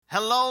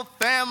Hello,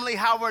 family.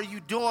 How are you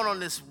doing on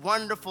this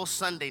wonderful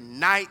Sunday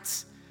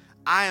night?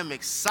 I am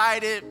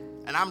excited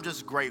and I'm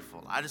just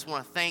grateful. I just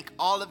want to thank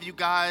all of you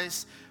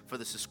guys for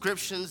the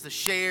subscriptions, the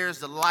shares,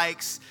 the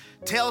likes.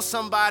 Tell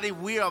somebody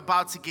we are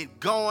about to get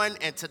going.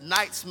 And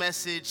tonight's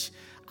message,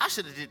 I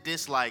should have did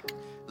this like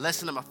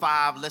lesson number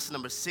 5, lesson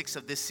number 6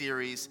 of this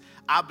series.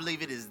 I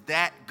believe it is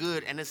that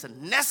good, and it's a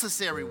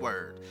necessary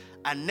word.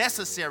 A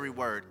necessary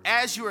word.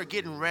 As you are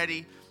getting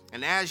ready,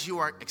 and as you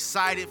are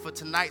excited for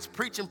tonight's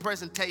preaching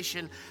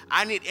presentation,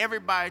 I need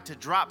everybody to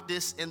drop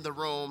this in the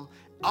room.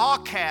 All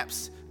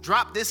caps,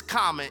 drop this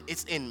comment,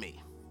 it's in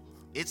me.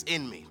 It's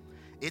in me.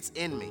 It's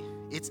in me.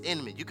 It's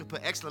in me. You can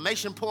put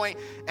exclamation point,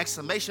 it's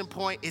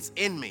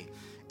in me.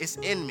 It's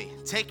in me.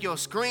 Take your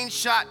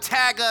screenshot,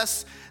 tag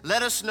us,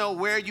 let us know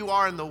where you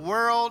are in the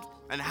world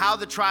and how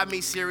the Try Me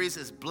series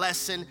is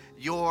blessing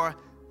your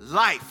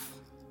life.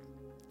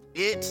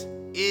 It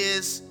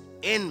is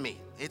in me.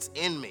 It's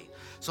in me.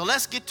 So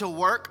let's get to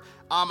work.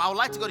 I would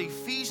like to go to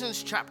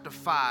Ephesians chapter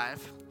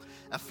 5.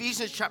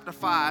 Ephesians chapter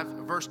 5,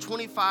 verse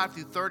 25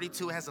 through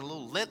 32. It has a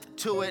little length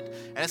to it,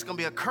 and it's going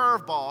to be a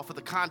curveball for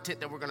the content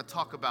that we're going to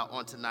talk about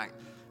on tonight.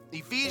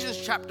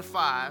 Ephesians chapter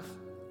 5,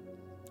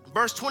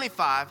 verse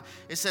 25,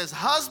 it says,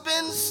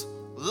 "Husbands,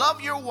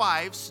 love your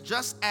wives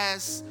just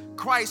as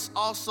Christ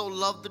also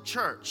loved the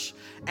church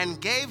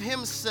and gave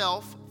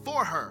himself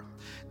for her,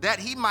 that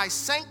he might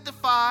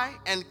sanctify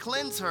and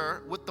cleanse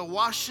her with the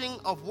washing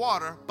of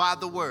water by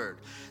the word,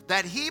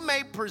 that he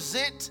may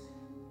present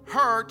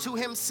her to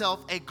himself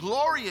a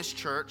glorious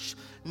church,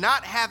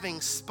 not having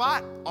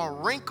spot or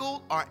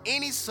wrinkle or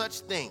any such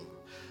thing,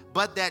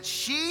 but that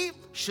she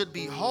should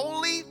be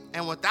holy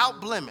and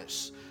without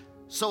blemish.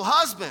 So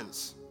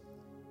husbands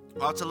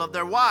ought to love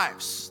their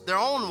wives, their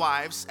own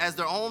wives, as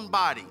their own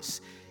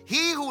bodies.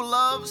 He who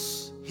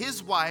loves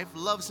his wife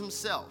loves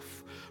himself.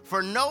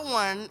 For no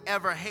one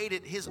ever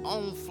hated his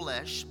own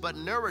flesh, but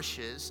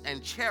nourishes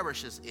and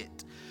cherishes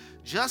it,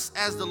 just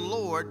as the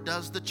Lord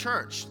does the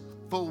church.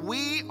 For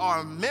we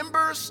are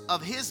members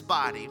of his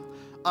body,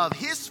 of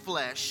his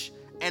flesh,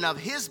 and of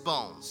his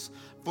bones.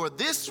 For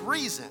this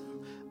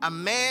reason, a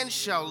man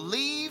shall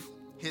leave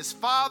his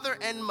father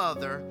and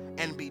mother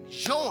and be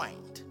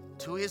joined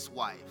to his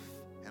wife,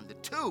 and the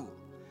two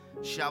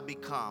shall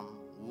become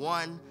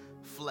one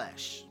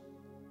flesh.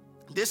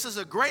 This is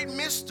a great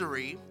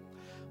mystery,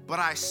 but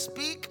I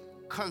speak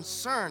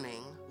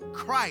concerning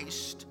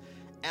Christ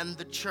and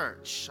the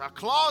church." Our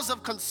clause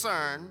of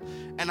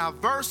concern and our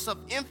verse of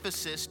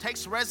emphasis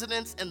takes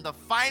residence in the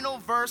final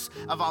verse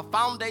of our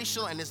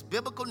foundational and its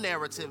biblical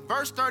narrative.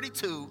 Verse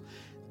 32,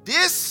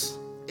 "This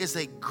is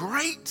a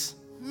great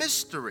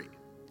mystery,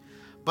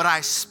 but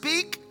I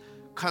speak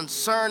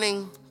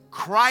concerning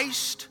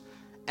Christ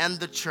and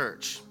the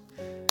church."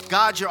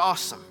 God, you're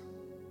awesome.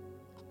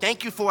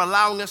 Thank you for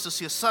allowing us to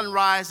see a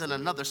sunrise and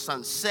another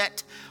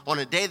sunset on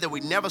a day that we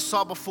never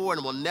saw before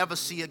and will never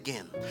see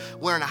again.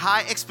 We're in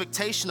high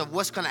expectation of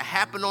what's going to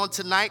happen on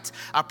tonight.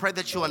 I pray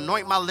that you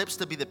anoint my lips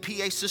to be the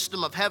PA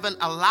system of heaven.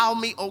 Allow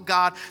me, oh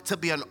God, to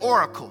be an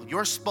oracle,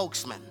 your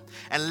spokesman.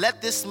 And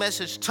let this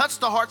message touch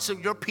the hearts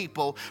of your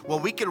people where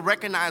we can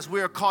recognize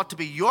we are called to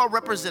be your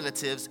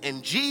representatives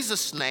in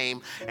Jesus'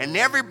 name. And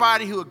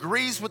everybody who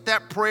agrees with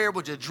that prayer,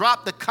 would you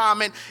drop the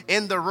comment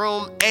in the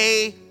room?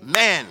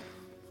 Amen.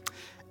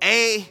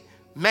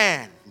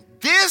 Amen.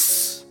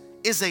 This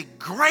is a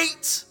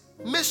great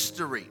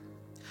mystery,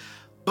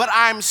 but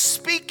I'm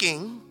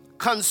speaking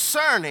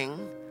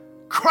concerning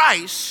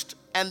Christ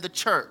and the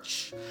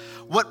church.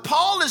 What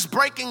Paul is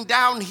breaking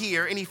down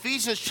here in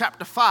Ephesians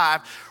chapter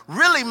 5,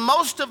 really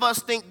most of us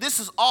think this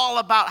is all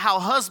about how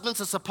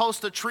husbands are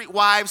supposed to treat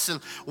wives and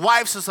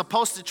wives are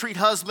supposed to treat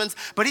husbands.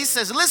 But he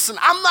says, listen,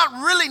 I'm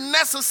not really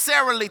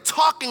necessarily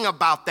talking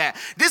about that.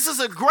 This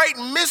is a great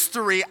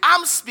mystery.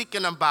 I'm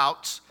speaking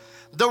about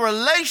the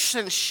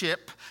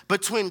relationship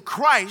between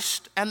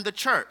Christ and the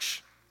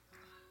church.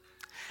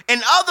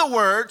 In other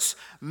words,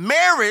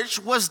 marriage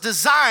was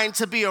designed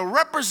to be a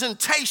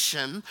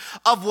representation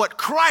of what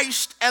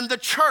Christ and the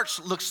church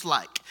looks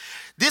like.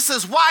 This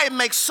is why it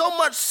makes so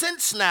much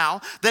sense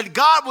now that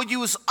God would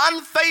use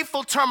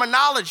unfaithful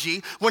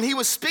terminology when he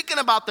was speaking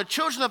about the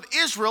children of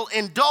Israel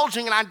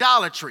indulging in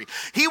idolatry.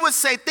 He would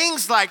say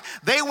things like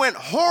they went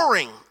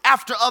whoring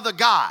after other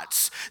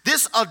gods.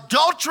 This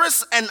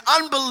adulterous and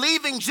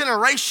unbelieving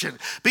generation,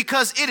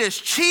 because it is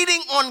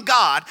cheating on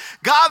God.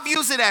 God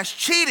views it as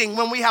cheating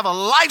when we have a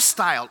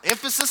lifestyle,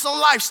 emphasis on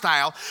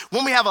lifestyle,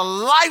 when we have a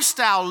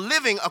lifestyle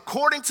living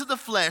according to the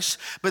flesh,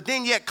 but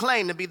then yet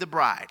claim to be the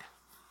bride.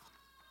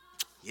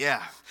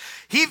 Yeah.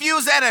 He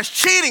views that as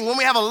cheating when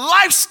we have a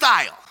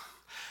lifestyle,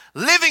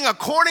 living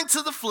according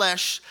to the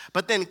flesh,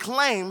 but then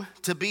claim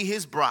to be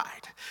his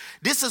bride.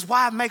 This is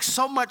why it makes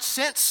so much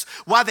sense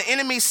why the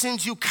enemy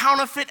sends you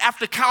counterfeit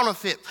after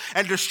counterfeit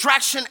and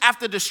distraction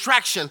after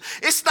distraction.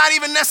 It's not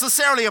even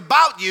necessarily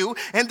about you.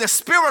 In the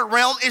spirit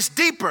realm, it's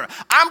deeper.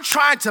 I'm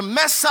trying to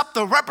mess up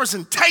the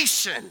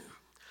representation.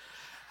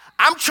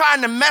 I'm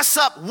trying to mess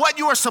up what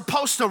you are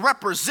supposed to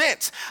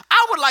represent.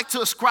 I would like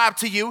to ascribe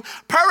to you,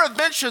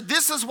 peradventure,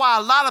 this is why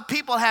a lot of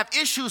people have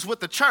issues with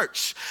the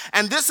church.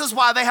 And this is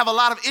why they have a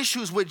lot of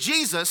issues with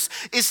Jesus.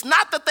 It's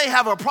not that they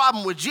have a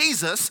problem with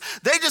Jesus.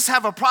 They just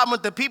have a problem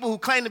with the people who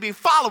claim to be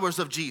followers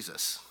of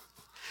Jesus.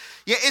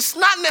 Yeah, it's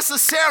not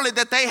necessarily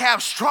that they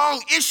have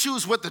strong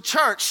issues with the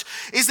church.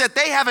 It's that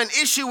they have an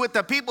issue with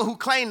the people who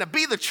claim to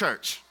be the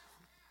church.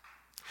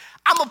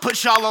 I'm going to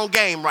put y'all on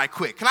game right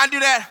quick. Can I do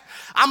that?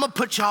 I'm going to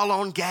put y'all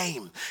on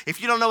game.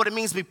 If you don't know what it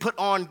means to be put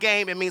on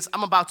game, it means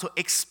I'm about to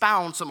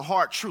expound some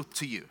hard truth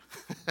to you.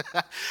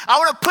 I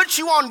want to put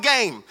you on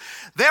game.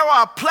 There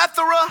are a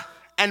plethora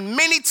and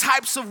many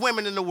types of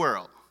women in the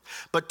world.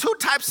 But two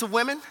types of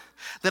women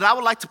that I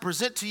would like to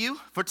present to you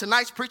for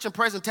tonight's preaching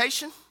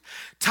presentation.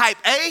 Type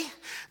A,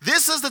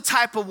 this is the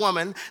type of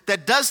woman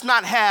that does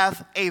not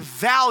have a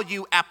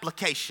value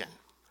application.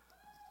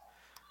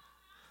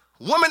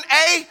 Woman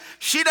A,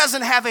 she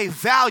doesn't have a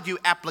value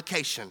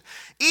application.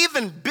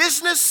 Even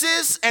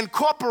businesses and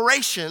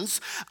corporations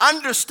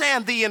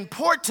understand the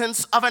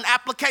importance of an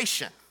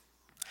application.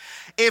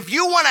 If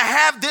you want to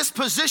have this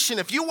position,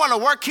 if you want to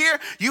work here,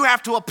 you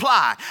have to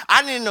apply.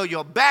 I need to know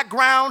your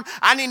background.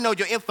 I need to know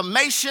your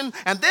information.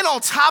 And then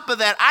on top of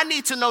that, I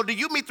need to know, do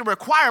you meet the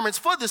requirements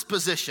for this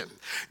position?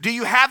 Do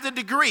you have the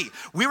degree?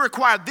 We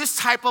require this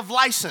type of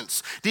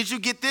license. Did you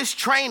get this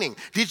training?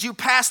 Did you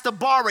pass the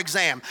bar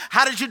exam?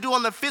 How did you do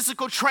on the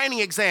physical training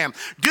exam?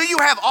 Do you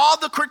have all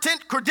the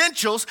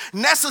credentials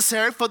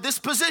necessary for this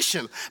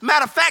position?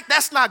 Matter of fact,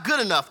 that's not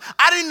good enough.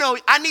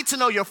 I need to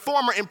know your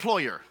former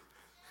employer.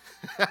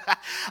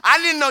 I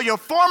didn't know your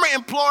former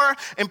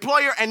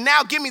employer, and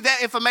now give me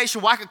that information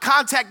where I can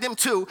contact them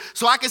too,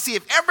 so I can see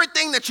if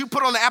everything that you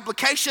put on the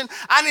application,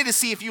 I need to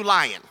see if you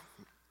lying.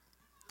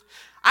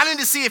 I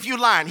need to see if you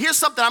lying. Here's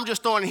something I'm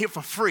just throwing in here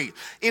for free.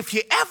 If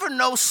you ever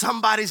know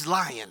somebody's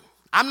lying,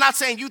 I'm not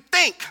saying you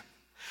think,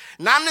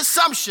 not an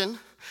assumption,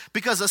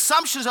 because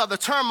assumptions are the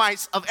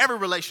termites of every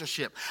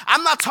relationship.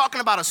 I'm not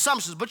talking about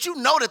assumptions, but you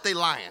know that they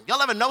lying.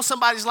 Y'all ever know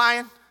somebody's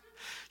lying?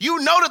 You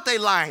know that they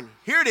lying.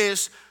 Here it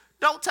is.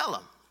 Don't tell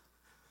them.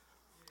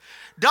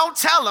 Don't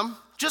tell them,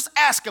 just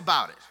ask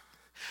about it.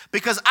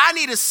 Because I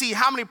need to see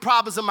how many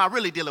problems am I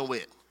really dealing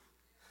with.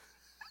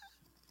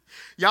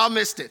 Y'all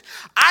missed it.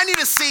 I need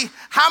to see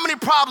how many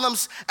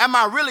problems am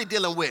I really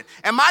dealing with.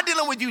 Am I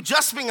dealing with you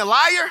just being a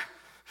liar?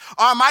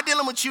 Or am I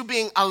dealing with you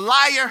being a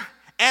liar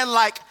and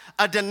like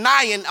a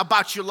denying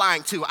about you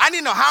lying too? I need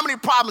to know how many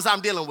problems I'm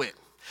dealing with.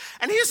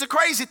 And here's the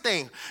crazy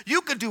thing.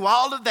 You could do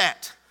all of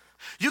that.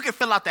 You can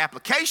fill out the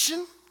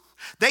application.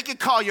 They can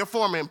call your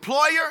former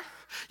employer.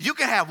 You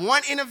can have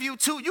one interview,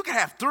 two. You can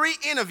have 3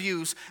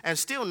 interviews and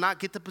still not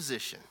get the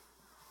position.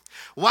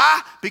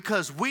 Why?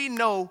 Because we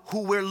know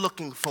who we're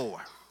looking for.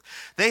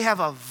 They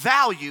have a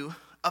value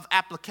of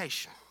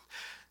application.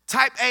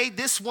 Type A,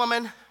 this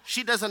woman,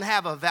 she doesn't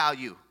have a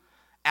value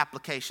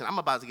application. I'm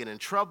about to get in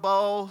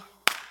trouble.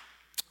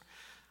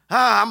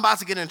 I'm about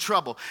to get in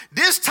trouble.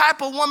 This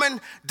type of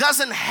woman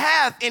doesn't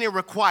have any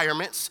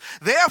requirements.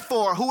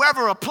 Therefore,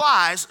 whoever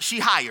applies, she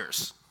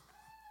hires.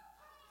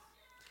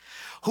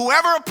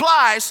 Whoever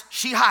applies,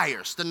 she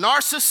hires. The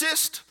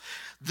narcissist,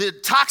 the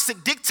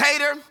toxic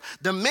dictator,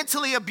 the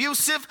mentally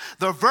abusive,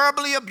 the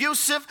verbally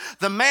abusive,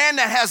 the man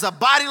that has a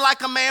body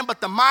like a man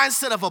but the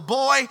mindset of a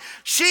boy.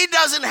 She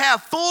doesn't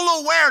have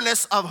full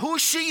awareness of who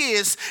she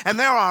is, and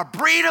there are a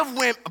breed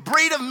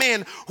of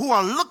men who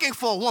are looking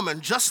for a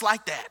woman just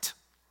like that.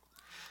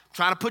 I'm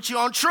trying to put you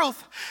on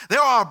truth.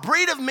 There are a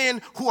breed of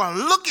men who are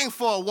looking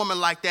for a woman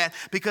like that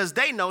because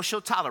they know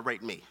she'll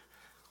tolerate me.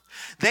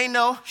 They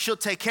know she'll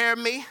take care of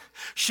me.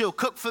 She'll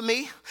cook for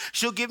me.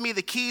 She'll give me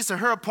the keys to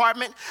her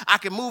apartment. I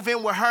can move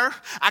in with her.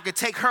 I can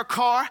take her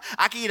car.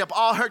 I can eat up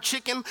all her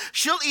chicken.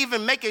 She'll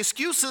even make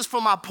excuses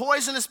for my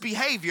poisonous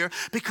behavior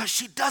because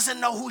she doesn't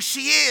know who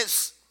she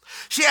is.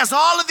 She has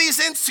all of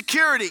these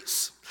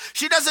insecurities.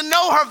 She doesn't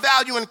know her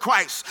value in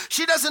Christ.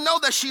 She doesn't know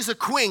that she's a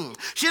queen.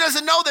 She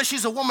doesn't know that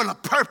she's a woman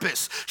of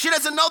purpose. She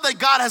doesn't know that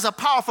God has a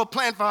powerful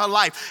plan for her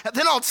life. And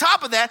then on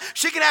top of that,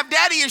 she can have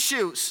daddy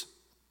issues.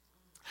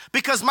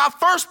 Because my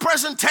first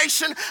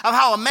presentation of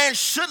how a man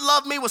should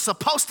love me was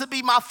supposed to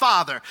be my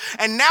father.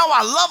 And now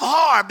I love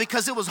hard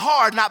because it was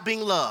hard not being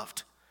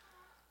loved.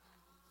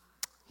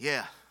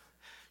 Yeah.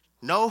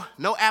 No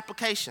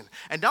application.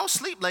 And don't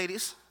sleep,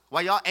 ladies,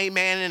 while y'all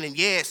amening and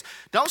yes.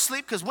 Don't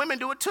sleep because women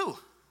do it too.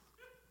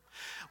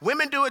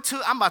 Women do it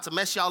too. I'm about to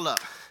mess y'all up.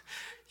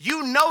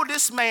 You know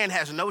this man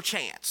has no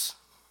chance.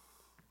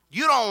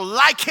 You don't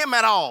like him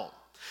at all.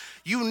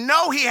 You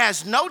know he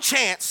has no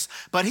chance,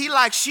 but he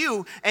likes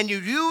you, and you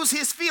use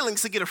his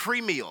feelings to get a free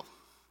meal.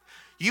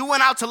 You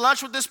went out to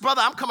lunch with this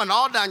brother. I'm coming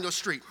all down your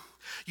street.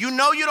 You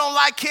know you don't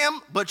like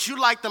him, but you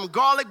like them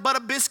garlic butter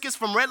biscuits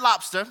from Red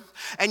Lobster,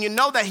 and you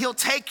know that he'll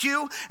take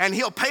you and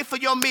he'll pay for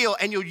your meal,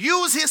 and you'll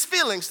use his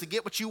feelings to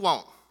get what you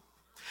want.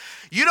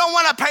 You don't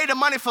want to pay the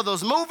money for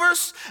those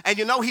movers, and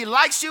you know he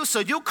likes you,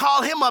 so you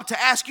call him up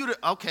to ask you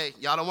to, okay,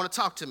 y'all don't want to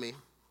talk to me.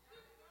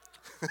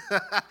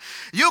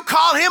 You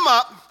call him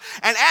up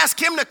and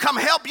ask him to come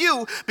help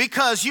you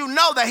because you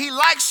know that he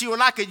likes you,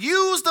 and I could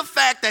use the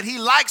fact that he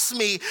likes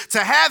me to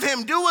have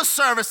him do a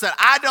service that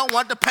I don't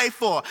want to pay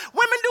for.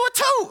 Women do it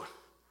too.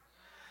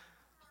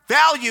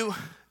 Value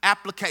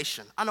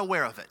application,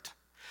 unaware of it.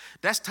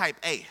 That's type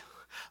A.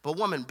 But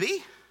woman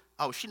B,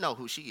 oh, she know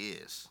who she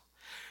is.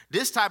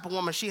 This type of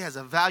woman, she has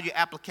a value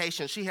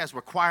application. She has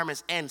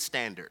requirements and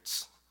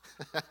standards.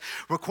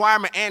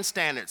 Requirement and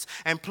standards.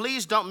 And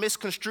please don't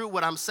misconstrue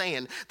what I'm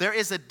saying. There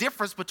is a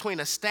difference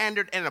between a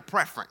standard and a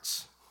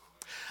preference.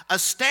 A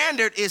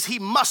standard is he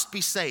must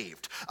be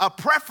saved. A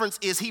preference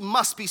is he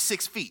must be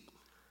 6 feet.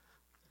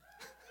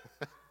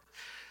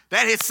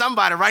 That hit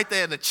somebody right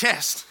there in the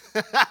chest.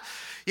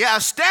 Yeah,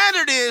 a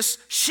standard is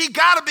she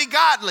got to be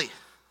godly.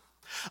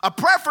 A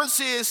preference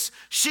is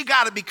she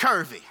got to be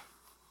curvy.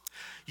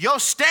 Your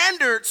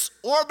standards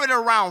orbit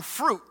around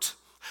fruit.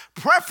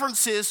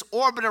 Preferences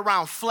orbit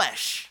around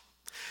flesh.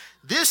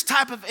 This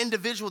type of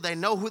individual, they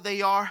know who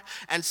they are,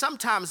 and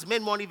sometimes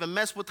men won't even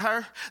mess with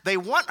her. They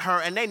want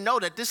her, and they know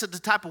that this is the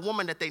type of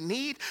woman that they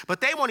need,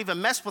 but they won't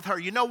even mess with her.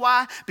 You know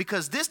why?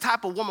 Because this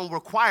type of woman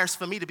requires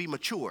for me to be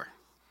mature.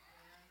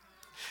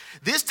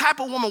 This type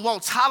of woman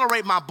won't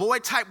tolerate my boy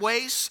type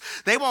ways.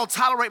 They won't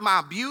tolerate my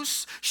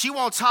abuse. She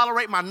won't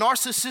tolerate my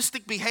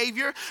narcissistic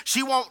behavior.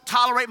 She won't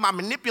tolerate my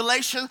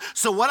manipulation.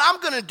 So what I'm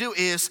going to do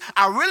is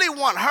I really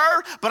want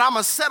her, but I'm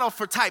going to settle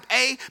for type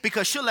A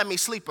because she'll let me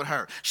sleep with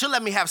her. She'll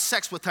let me have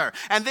sex with her.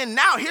 And then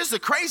now here's the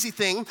crazy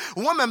thing.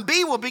 Woman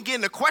B will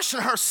begin to question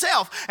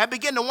herself and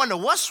begin to wonder,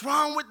 what's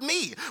wrong with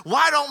me?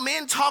 Why don't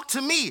men talk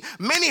to me?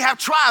 Many have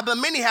tried, but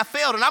many have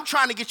failed. And I'm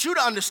trying to get you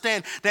to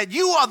understand that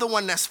you are the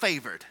one that's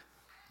favored.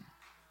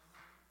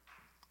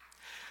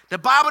 The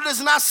Bible does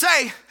not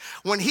say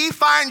when he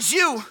finds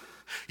you,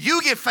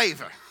 you get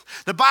favor.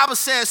 The Bible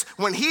says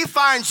when he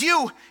finds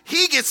you,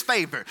 he gets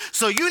favored.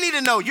 So you need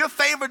to know you're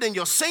favored in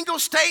your single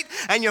state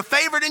and you're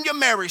favored in your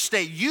marriage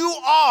state. You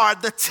are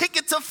the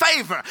ticket to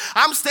favor.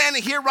 I'm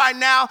standing here right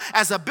now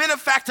as a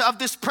benefactor of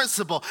this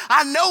principle.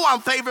 I know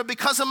I'm favored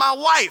because of my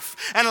wife.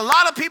 And a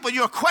lot of people,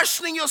 you're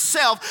questioning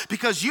yourself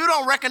because you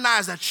don't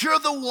recognize that you're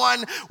the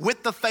one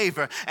with the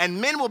favor. And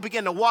men will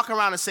begin to walk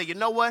around and say, you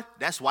know what?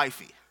 That's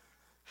wifey.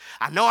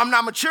 I know I'm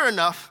not mature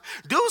enough.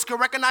 Dudes can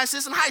recognize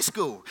this in high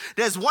school.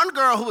 There's one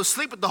girl who will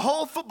sleep with the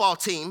whole football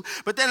team,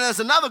 but then there's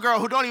another girl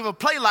who don't even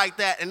play like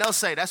that, and they'll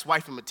say, that's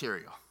wifey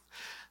material.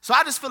 So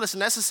I just feel it's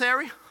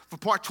necessary for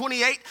part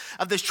 28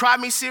 of this Try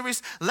Me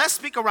series. Let's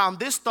speak around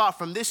this thought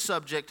from this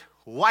subject,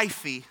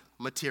 wifey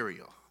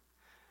material.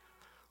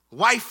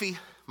 Wifey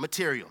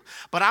material.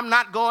 But I'm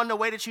not going the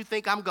way that you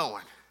think I'm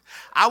going.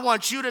 I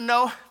want you to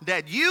know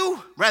that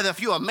you, rather if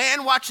you're a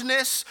man watching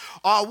this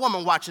or a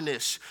woman watching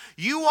this,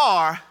 you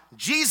are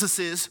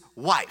Jesus's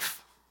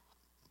wife.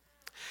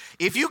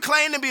 If you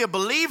claim to be a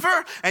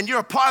believer and you're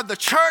a part of the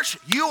church,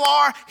 you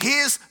are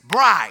his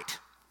bride.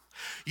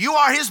 You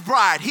are his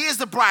bride. He is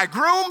the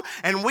bridegroom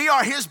and we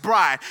are his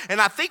bride.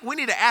 And I think we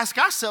need to ask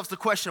ourselves the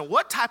question,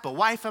 what type of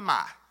wife am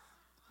I?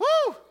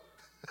 Woo!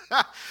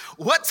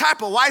 What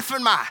type of wife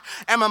am I?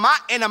 Am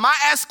I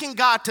asking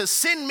God to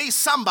send me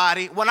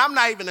somebody when I'm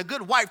not even a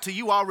good wife to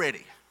you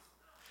already?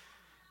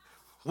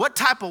 What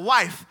type of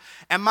wife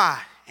am I?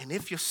 And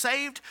if you're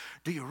saved,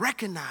 do you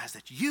recognize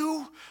that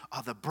you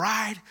are the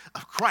bride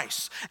of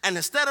Christ? And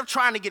instead of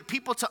trying to get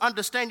people to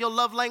understand your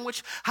love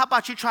language, how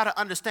about you try to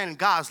understand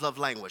God's love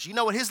language? You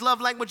know what his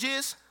love language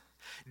is?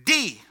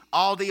 D,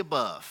 all the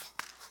above.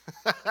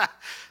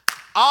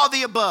 All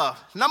the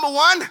above. Number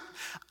one,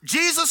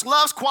 Jesus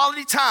loves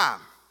quality time.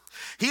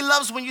 He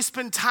loves when you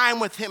spend time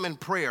with him in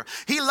prayer.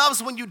 He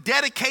loves when you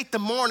dedicate the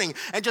morning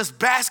and just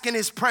bask in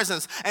his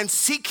presence and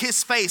seek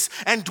his face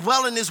and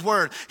dwell in his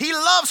word. He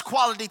loves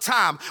quality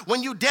time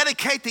when you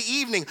dedicate the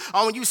evening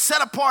or when you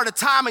set apart a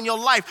time in your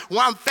life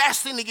where I'm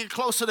fasting to get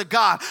closer to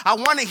God. I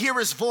want to hear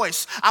his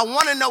voice. I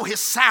want to know his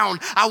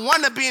sound. I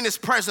want to be in his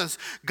presence.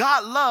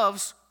 God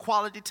loves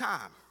quality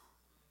time.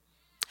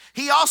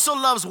 He also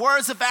loves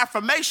words of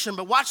affirmation,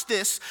 but watch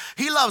this.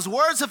 He loves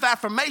words of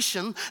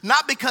affirmation,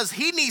 not because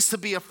he needs to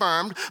be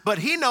affirmed, but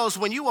he knows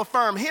when you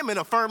affirm him, it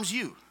affirms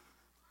you.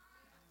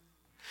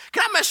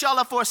 Can I mess y'all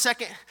up for a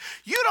second?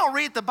 You don't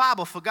read the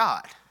Bible for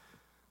God.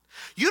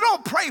 You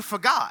don't pray for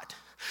God.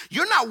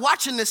 You're not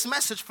watching this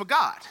message for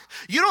God.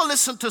 You don't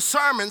listen to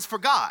sermons for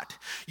God.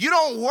 You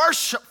don't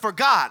worship for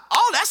God.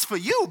 All that's for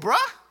you, bruh.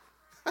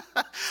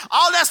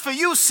 All that's for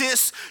you,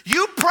 sis.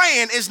 You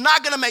praying is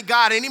not going to make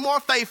God any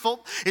more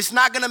faithful. It's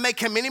not going to make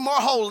him any more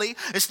holy.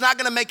 It's not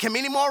going to make him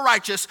any more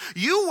righteous.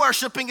 You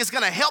worshiping is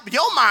going to help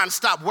your mind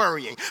stop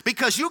worrying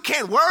because you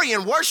can't worry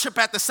and worship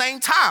at the same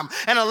time.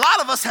 And a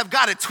lot of us have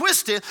got it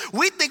twisted.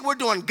 We think we're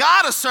doing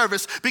God a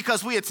service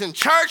because we attend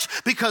church,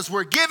 because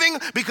we're giving,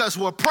 because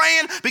we're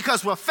praying,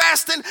 because we're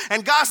fasting.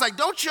 And God's like,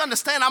 don't you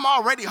understand? I'm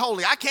already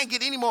holy. I can't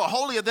get any more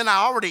holier than I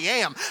already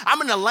am. I'm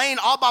in the lane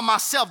all by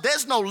myself.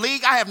 There's no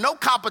league. I have no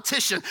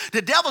competition.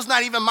 The devil's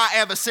not even my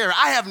adversary.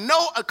 I have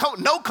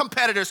no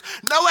competitors,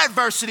 no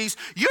adversities.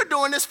 You're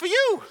doing this for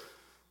you.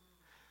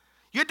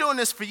 You're doing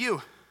this for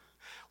you.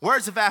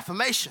 Words of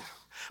affirmation.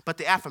 but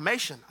the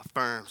affirmation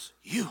affirms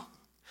you.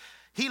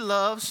 He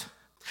loves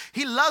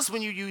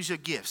when you use your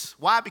gifts.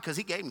 Why? Because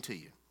he gave them to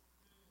you.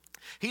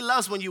 He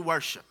loves when you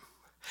worship.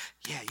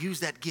 Yeah, use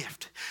that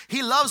gift.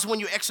 He loves when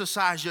you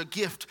exercise your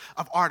gift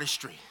of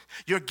artistry,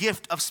 your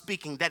gift of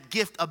speaking, that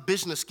gift of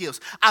business skills.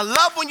 I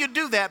love when you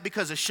do that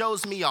because it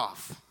shows me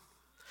off.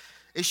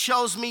 It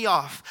shows me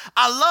off.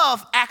 I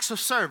love acts of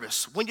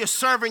service when you're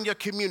serving your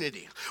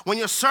community, when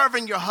you're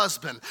serving your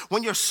husband,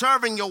 when you're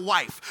serving your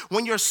wife,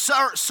 when you're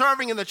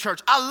serving in the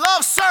church. I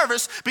love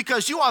service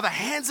because you are the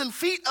hands and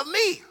feet of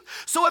me.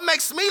 So it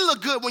makes me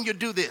look good when you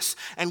do this.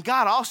 And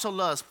God also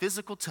loves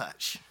physical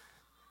touch.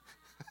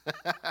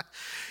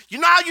 You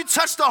know how you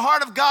touch the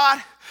heart of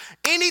God?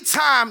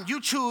 Anytime you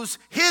choose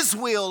his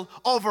will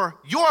over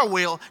your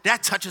will,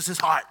 that touches his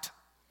heart.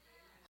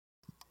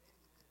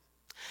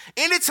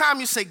 Anytime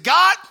you say,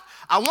 God,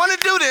 I want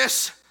to do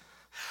this,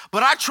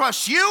 but I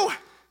trust you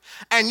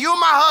and you're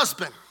my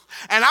husband,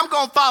 and I'm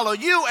going to follow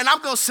you and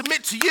I'm going to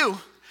submit to you,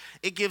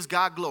 it gives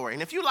God glory.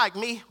 And if you like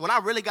me, when I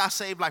really got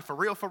saved, like for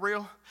real,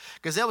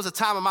 because there was a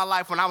time in my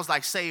life when I was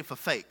like saved for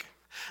fake.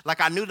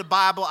 Like I knew the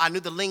Bible, I knew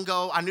the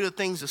lingo, I knew the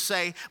things to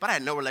say, but I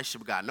had no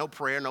relationship with God, no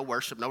prayer, no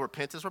worship, no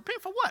repentance.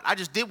 Repent for what? I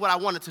just did what I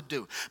wanted to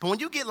do. But when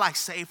you get like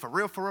saved for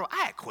real,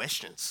 I had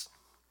questions.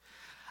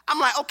 I'm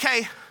like,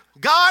 okay,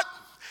 God,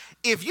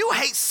 if you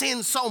hate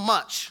sin so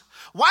much,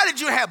 why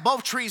did you have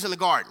both trees in the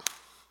garden?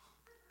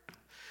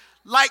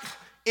 Like,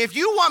 if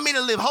you want me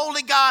to live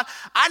holy, God,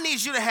 I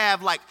need you to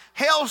have like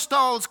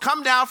hailstones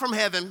come down from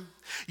heaven.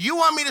 You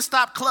want me to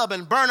stop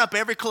clubbing, burn up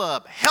every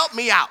club. Help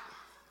me out.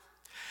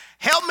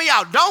 Help me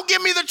out. Don't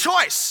give me the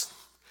choice.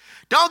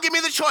 Don't give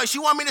me the choice.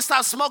 You want me to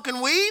stop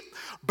smoking weed?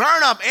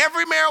 Burn up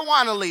every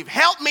marijuana leaf.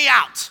 Help me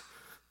out.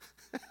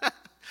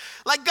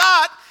 Like,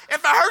 God,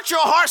 if I hurt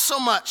your heart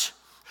so much,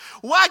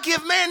 why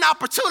give man the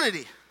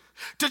opportunity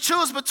to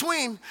choose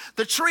between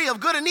the tree of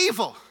good and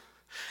evil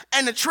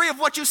and the tree of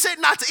what you said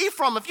not to eat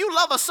from? If you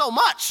love us so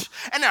much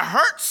and it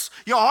hurts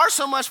your heart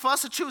so much for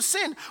us to choose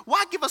sin,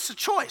 why give us a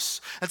choice?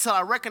 Until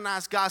I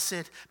recognized God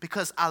said,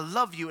 because I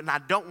love you and I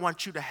don't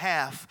want you to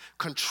have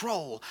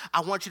control.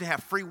 I want you to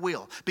have free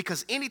will.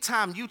 Because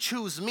anytime you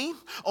choose me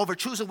over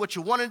choosing what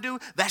you want to do,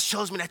 that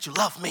shows me that you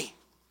love me.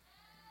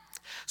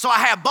 So I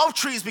have both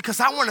trees because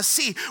I want to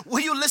see,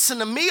 will you listen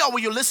to me or will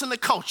you listen to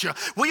culture?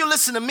 Will you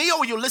listen to me or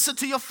will you listen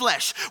to your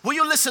flesh? Will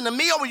you listen to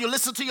me or will you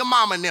listen to your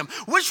mom and them?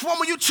 Which one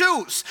will you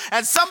choose?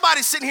 And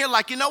somebody's sitting here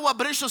like, you know what,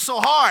 but it's just so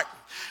hard.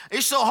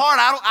 It's so hard.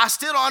 I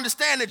still don't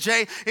understand it,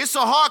 Jay. It's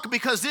so hard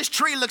because this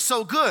tree looks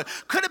so good.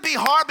 Could it be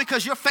hard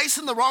because you're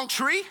facing the wrong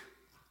tree?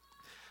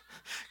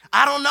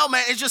 I don't know,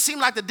 man. It just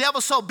seemed like the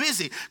devil's so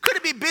busy. Could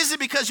it be busy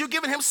because you're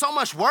giving him so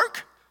much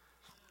work?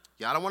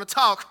 Y'all don't want to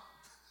talk.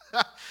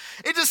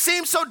 It just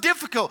seems so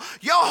difficult.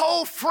 Your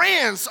whole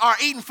friends are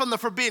eating from the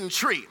forbidden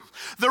tree.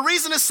 The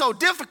reason it's so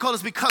difficult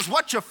is because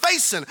what you're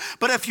facing.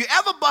 But if you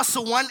ever bust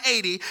a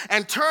 180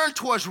 and turn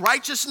towards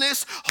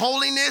righteousness,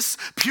 holiness,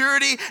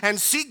 purity, and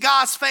seek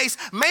God's face,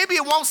 maybe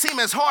it won't seem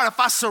as hard if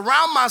I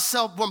surround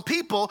myself with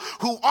people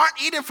who aren't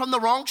eating from the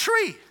wrong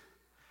tree.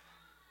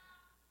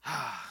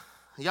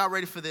 Y'all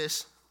ready for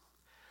this?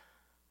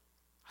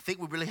 I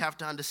think we really have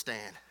to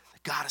understand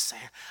that God is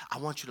saying, I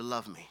want you to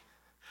love me.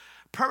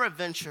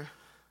 Peradventure,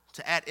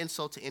 to add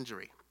insult to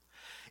injury.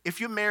 If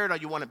you're married or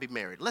you want to be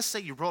married, let's say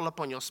you roll up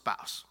on your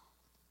spouse,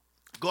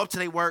 go up to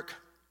their work,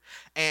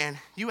 and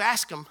you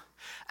ask them,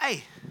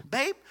 hey,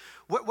 babe,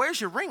 where's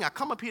your ring? I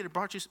come up here to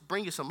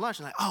bring you some lunch.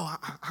 And like, oh,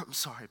 I'm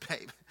sorry,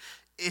 babe.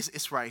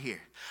 It's right here.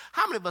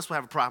 How many of us will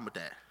have a problem with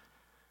that?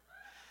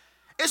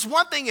 It's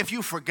one thing if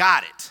you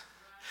forgot it.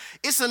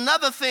 It's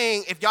another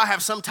thing if y'all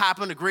have some type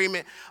of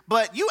agreement,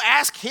 but you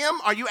ask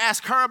him or you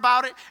ask her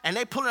about it, and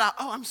they pull it out.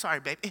 Oh, I'm sorry,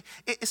 babe.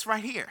 It's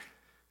right here.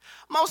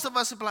 Most of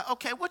us would be like,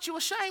 okay, what you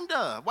ashamed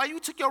of? Why you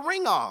took your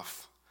ring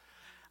off?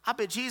 I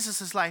bet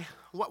Jesus is like,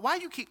 why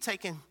you keep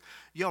taking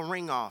your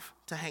ring off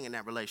to hang in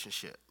that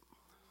relationship?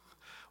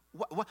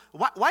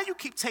 Why you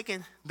keep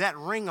taking that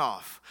ring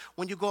off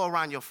when you go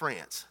around your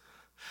friends?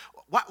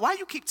 Why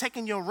you keep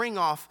taking your ring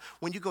off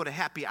when you go to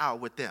happy hour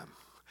with them?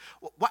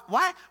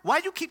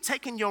 Why you keep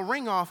taking your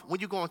ring off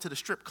when you go into the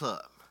strip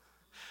club?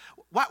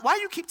 Why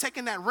you keep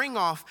taking that ring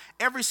off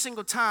every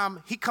single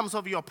time he comes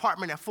over your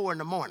apartment at 4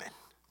 a.m?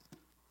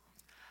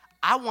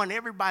 I want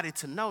everybody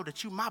to know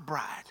that you my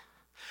bride.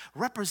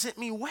 Represent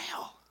me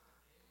well.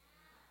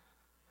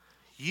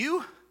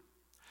 You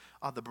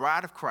are the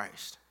bride of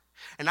Christ.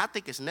 And I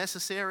think it's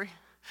necessary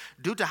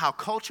due to how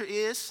culture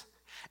is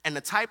and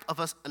the type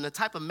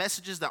of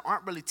messages that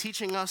aren't really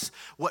teaching us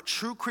what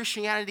true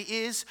Christianity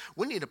is.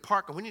 We need to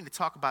park and we need to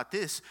talk about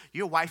this,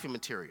 your wifey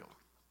material.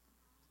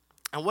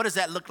 And what does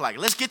that look like?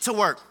 Let's get to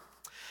work.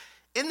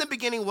 In the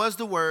beginning was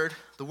the Word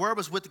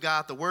was with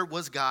God, the Word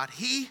was God.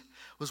 He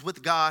was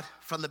with God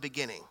from the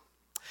beginning.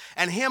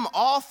 And him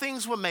all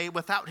things were made,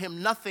 without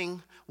him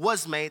nothing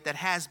was made that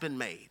has been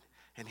made.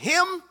 And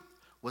him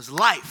was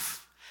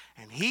life,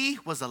 and he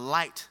was the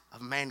light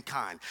of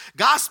mankind.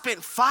 God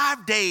spent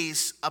 5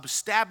 days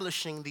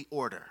establishing the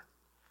order.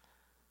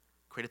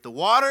 Created the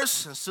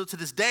waters, and still to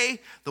this day,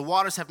 the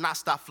waters have not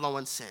stopped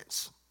flowing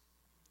since.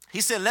 He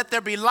said, let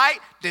there be light,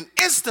 then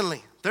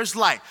instantly there's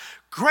light.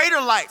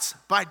 Greater lights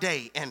by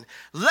day and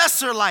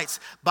lesser lights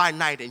by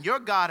night. And your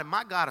God and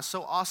my God are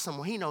so awesome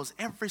when he knows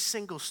every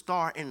single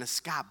star in the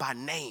sky by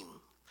name.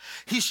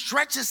 He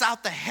stretches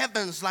out the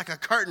heavens like a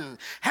curtain.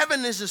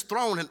 Heaven is his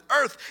throne and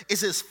earth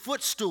is his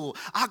footstool.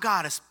 Our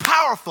God is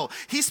powerful.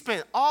 He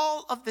spent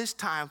all of this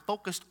time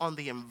focused on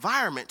the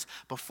environment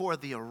before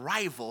the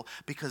arrival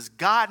because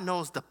God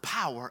knows the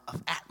power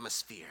of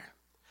atmosphere.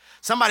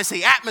 Somebody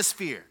say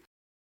atmosphere.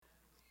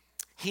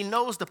 He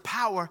knows the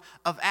power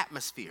of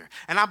atmosphere.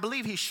 And I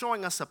believe he's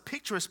showing us a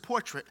picturesque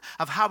portrait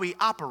of how he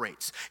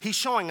operates. He's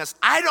showing us,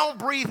 I don't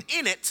breathe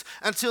in it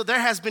until there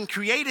has been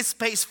created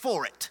space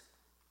for it.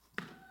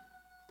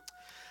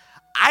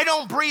 I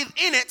don't breathe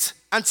in it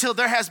until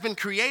there has been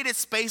created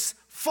space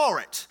for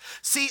it.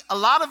 See, a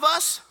lot of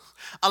us,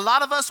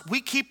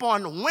 we keep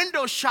on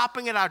window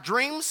shopping at our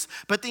dreams,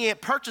 but then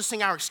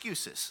purchasing our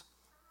excuses.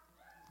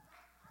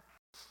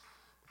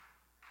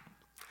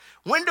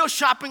 Window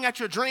shopping at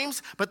your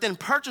dreams, but then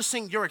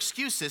purchasing your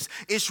excuses.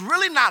 It's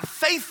really not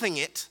faithing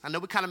it. I know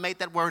we kind of made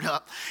that word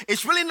up.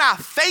 It's really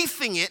not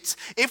faithing it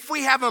if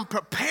we haven't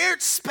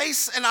prepared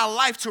space in our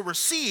life to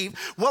receive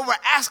what we're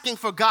asking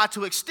for God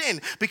to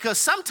extend. Because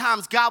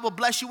sometimes God will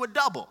bless you with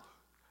double.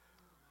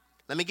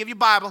 Let me give you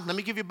Bible.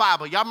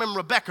 Y'all remember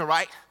Rebecca,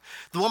 right?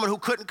 The woman who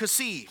couldn't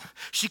conceive.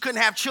 She couldn't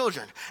have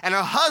children. And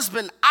her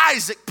husband,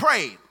 Isaac,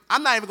 prayed.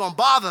 I'm not even going to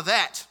bother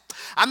that.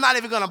 I'm not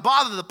even going to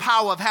bother the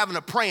power of having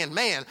a praying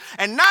man.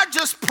 And not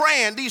just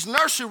praying these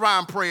nursery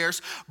rhyme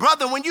prayers.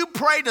 Brother, when you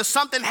pray, does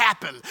something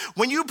happen?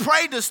 When you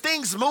pray, does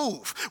things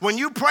move? When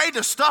you pray,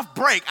 does stuff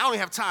break? I don't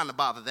even have time to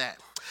bother that.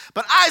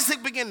 But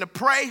Isaac began to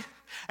pray,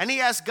 and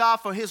he asked God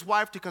for his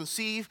wife to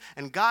conceive,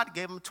 and God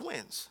gave him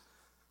twins.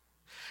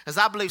 As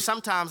I believe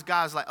sometimes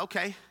God's like,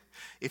 okay,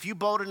 if you're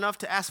bold enough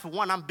to ask for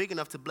one, I'm big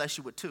enough to bless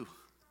you with two.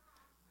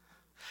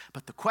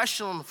 But the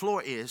question on the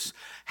floor is,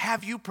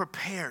 have you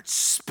prepared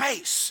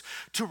space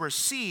to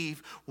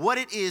receive what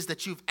it is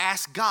that you've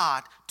asked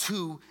God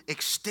to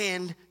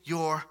extend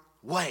your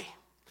way?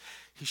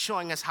 He's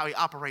showing us how he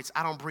operates.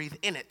 I don't breathe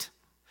in it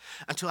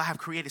until I have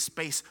created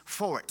space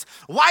for it.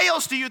 Why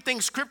else do you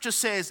think Scripture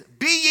says,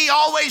 be ye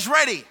always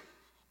ready?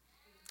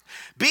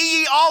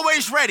 Be ye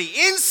always ready,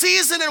 in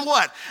season and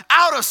what?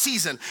 Out of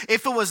season.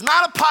 If it was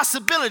not a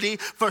possibility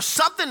for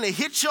something to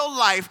hit your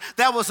life,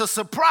 that was a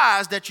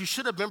surprise that you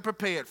should have been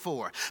prepared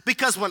for.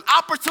 Because when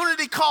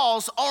opportunity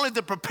calls, only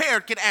the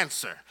prepared can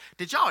answer.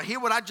 Did y'all hear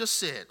what I just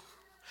said?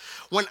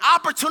 When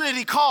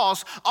opportunity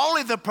calls,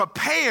 only the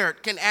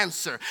prepared can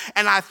answer.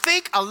 And I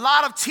think a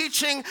lot of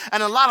teaching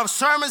and a lot of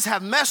sermons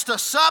have messed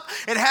us up.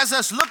 It has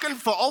us looking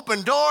for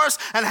open doors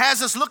and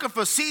has us looking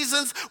for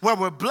seasons where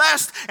we're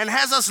blessed and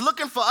has us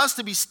looking for us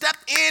to be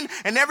stepped in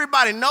and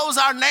everybody knows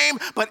our name.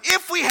 But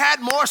if we had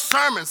more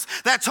sermons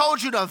that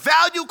told you to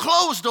value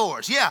closed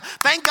doors, yeah,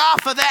 thank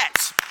God for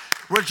that.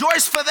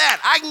 Rejoice for that.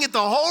 I can get the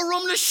whole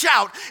room to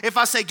shout if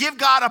I say, give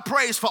God a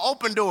praise for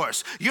open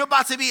doors. You're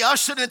about to be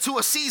ushered into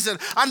a season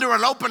under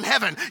an open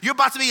heaven. You're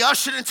about to be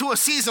ushered into a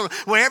season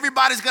where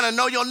everybody's going to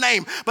know your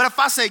name. But if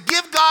I say,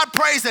 give God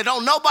praise that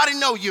don't nobody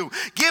know you,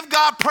 give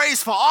God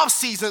praise for off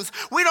seasons,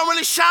 we don't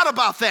really shout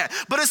about that.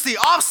 But it's the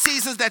off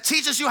seasons that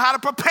teaches you how to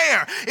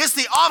prepare. It's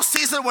the off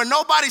season where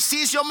nobody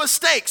sees your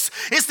mistakes.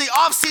 It's the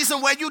off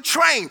season where you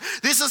train.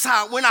 This is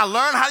how, when I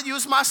learn how to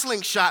use my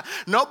slingshot,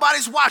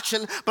 nobody's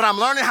watching, but I'm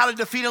learning how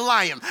to defeat a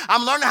lion.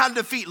 I'm learning how to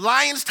defeat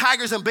lions,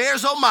 tigers, and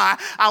bears. Oh my,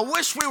 I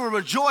wish we would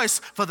rejoice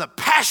for the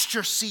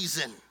pasture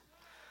season.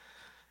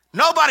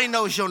 Nobody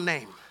knows your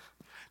name.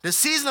 The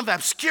season of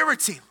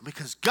obscurity,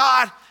 because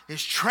God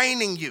is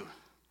training you.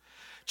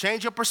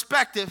 Change your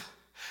perspective.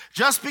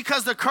 Just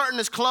because the curtain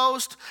is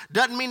closed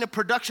doesn't mean the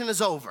production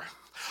is over.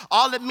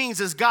 All it means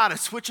is God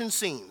is switching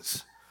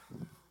scenes.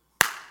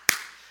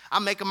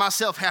 I'm making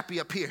myself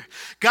happy up here.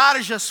 God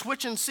is just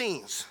switching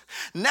scenes.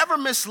 Never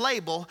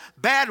mislabel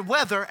bad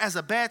weather as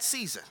a bad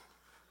season.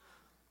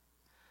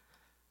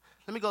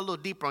 Let me go a little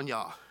deeper on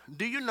y'all.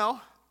 Do you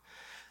know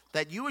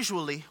that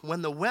usually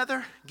when the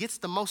weather gets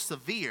the most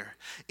severe,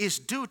 it's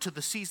due to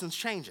the seasons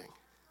changing?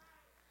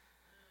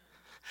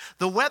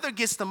 The weather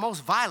gets the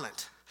most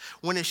violent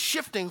when it's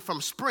shifting from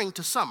spring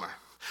to summer.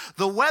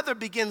 The weather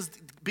begins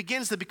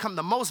to become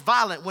the most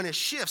violent when it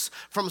shifts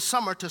from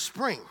summer to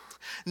spring.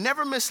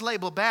 Never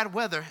mislabel bad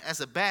weather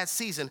as a bad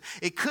season.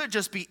 It could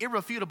just be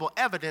irrefutable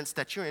evidence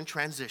that you're in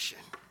transition.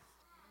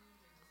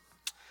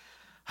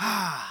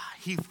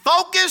 He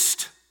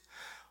focused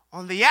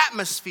on the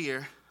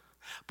atmosphere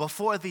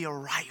before the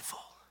arrival.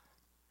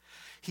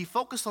 He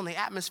focused on the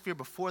atmosphere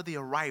before the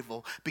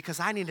arrival because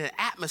I need an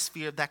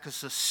atmosphere that could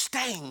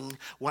sustain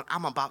what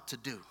I'm about to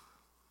do.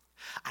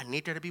 I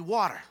need there to be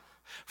water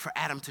for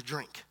Adam to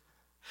drink.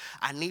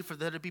 I need for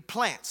there to be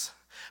plants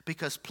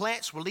because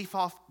plants release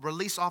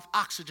off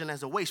oxygen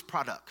as a waste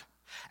product.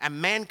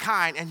 And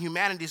mankind and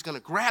humanity is going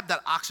to grab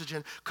that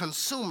oxygen,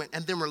 consume it,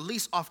 and then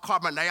release off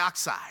carbon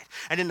dioxide.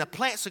 And then the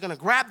plants are going to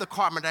grab the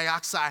carbon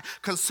dioxide,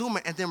 consume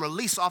it, and then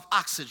release off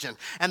oxygen.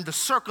 And the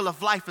circle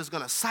of life is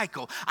going to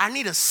cycle. I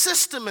need a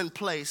system in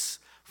place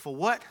for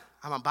what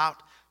I'm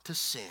about to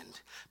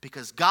send,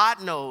 because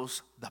God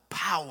knows the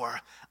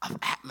power of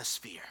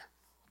atmosphere.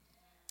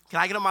 Can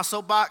I get on my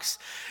soapbox?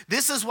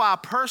 This is why I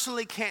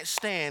personally can't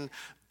stand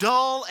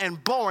dull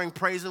and boring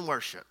praise and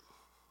worship.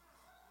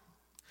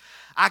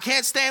 I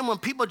can't stand when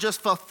people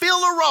just fulfill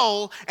a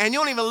role and you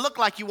don't even look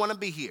like you want to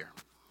be here.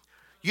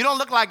 You don't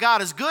look like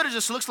God is good. It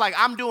just looks like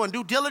I'm doing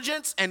due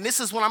diligence and this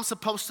is what I'm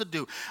supposed to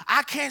do.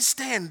 I can't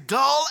stand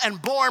dull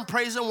and boring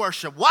praise and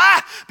worship.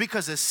 Why?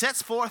 Because it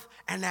sets forth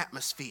an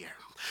atmosphere.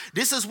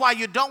 This is why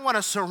you don't want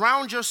to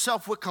surround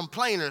yourself with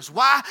complainers.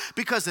 Why?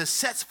 Because it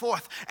sets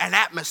forth an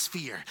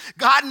atmosphere.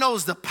 God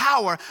knows the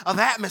power of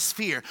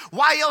atmosphere.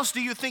 Why else do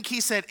you think he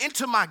said,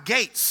 "Enter my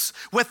gates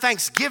with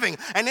thanksgiving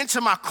and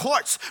into my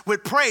courts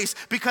with praise"?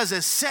 Because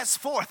it sets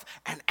forth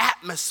an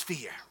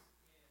atmosphere.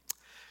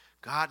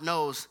 God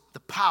knows the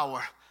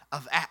power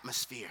of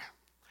atmosphere.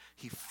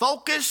 He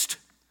focused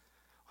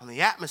on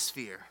the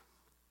atmosphere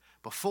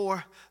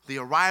before the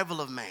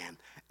arrival of man.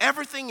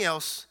 Everything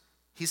else,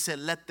 he said,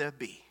 "Let there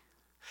be."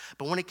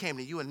 But when it came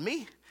to you and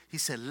me, he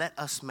said, "Let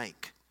us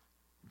make."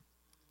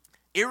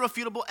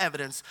 Irrefutable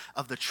evidence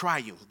of the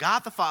triune.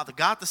 God the Father,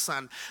 God the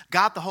Son,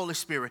 God the Holy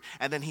Spirit.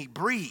 And then he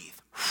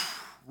breathed,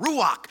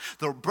 Ruach,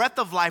 the breath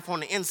of life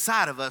on the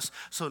inside of us.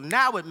 So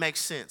now it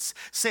makes sense.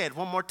 Say it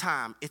one more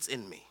time. It's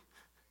in me.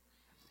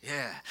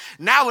 Yeah.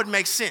 Now it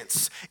makes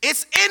sense.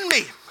 It's in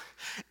me.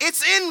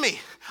 It's in me.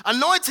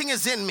 Anointing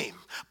is in me.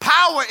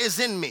 Power is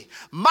in me.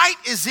 Might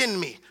is in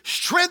me.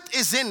 Strength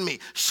is in me.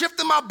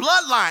 Shifting my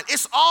bloodline.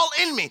 It's all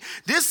in me.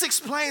 This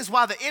explains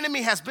why the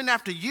enemy has been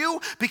after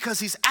you, because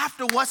he's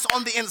after what's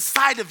on the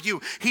inside of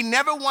you. He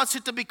never wants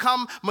it to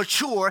become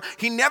mature.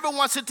 He never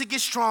wants it to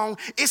get strong.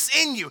 It's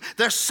in you.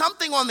 There's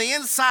something on the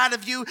inside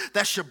of you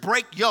that should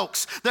break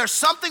yokes. There's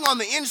something on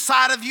the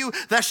inside of you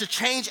that should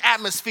change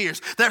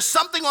atmospheres. There's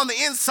something on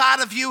the inside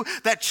of you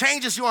that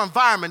changes your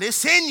environment.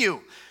 It's in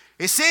you.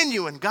 It's in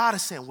you, and God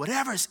is saying,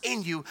 whatever is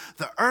in you,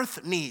 the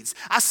earth needs.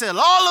 I said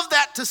all of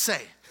that to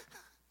say,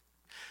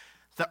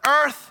 the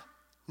earth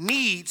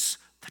needs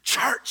the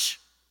church.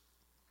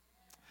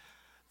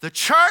 The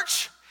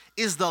church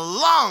is the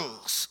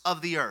lungs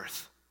of the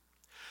earth.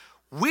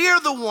 We're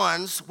the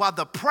ones while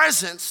the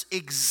presence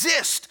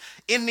exists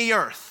in the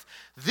earth.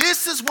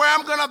 This is where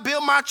I'm going to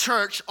build my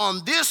church,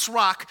 on this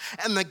rock,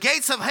 and the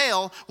gates of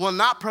hell will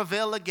not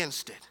prevail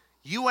against it.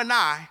 You and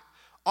I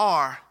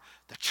are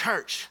the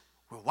church.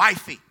 We're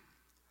wifey.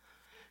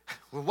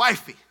 We're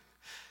wifey.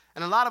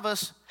 And a lot of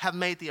us have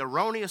made the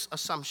erroneous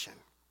assumption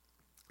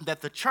that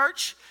the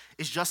church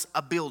is just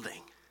a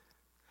building.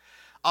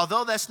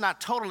 Although that's not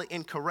totally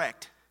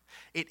incorrect,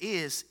 it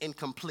is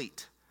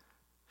incomplete.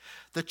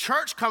 The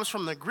church comes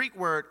from the Greek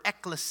word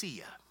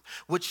ekklesia,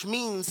 which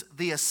means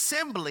the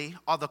assembly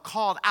or the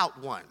called out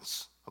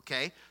ones.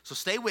 Okay, so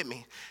stay with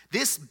me.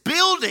 This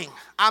building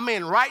I'm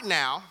in right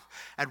now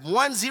at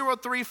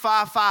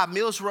 10355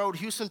 Mills Road,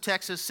 Houston,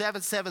 Texas,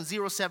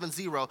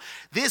 77070.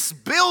 This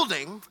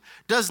building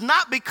does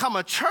not become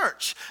a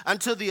church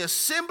until the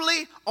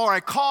assembly or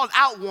a called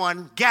out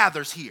one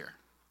gathers here.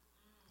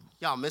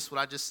 Y'all missed what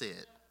I just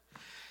said.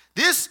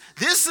 This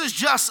is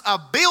just a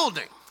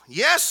building.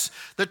 Yes,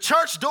 the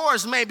church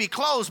doors may be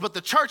closed, but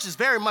the church is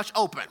very much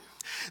open.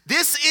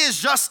 This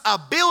is just a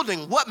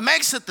building. What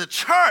makes it the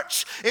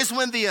church is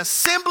when the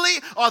assembly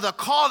or the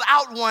called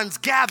out ones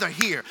gather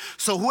here.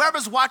 So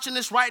whoever's watching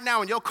this right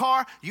now in your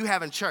car, you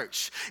having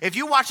church. If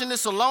you're watching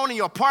this alone in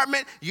your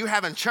apartment, you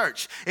having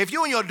church. If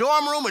you're in your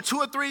dorm room with 2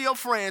 or 3 of your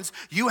friends,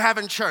 you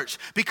having church.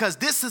 Because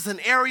this is an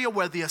area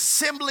where the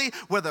assembly,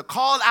 where the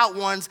called out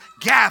ones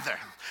gather.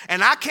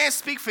 And I can't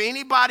speak for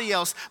anybody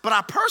else, but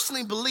I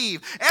personally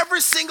believe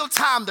every single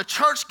time the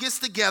church gets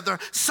together,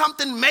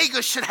 something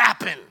mega should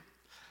happen.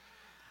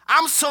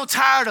 I'm so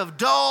tired of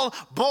dull,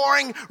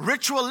 boring,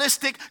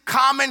 ritualistic,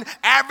 common,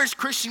 average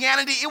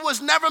Christianity. It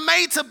was never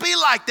made to be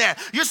like that.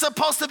 You're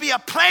supposed to be a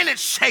planet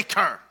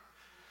shaker.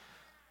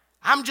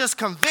 I'm just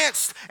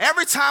convinced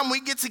every time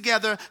we get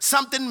together,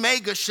 something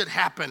mega should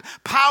happen.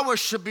 Power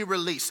should be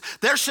released.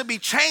 There should be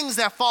chains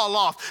that fall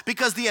off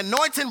because the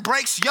anointing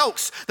breaks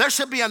yokes. There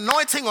should be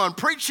anointing on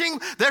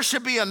preaching. There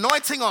should be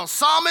anointing on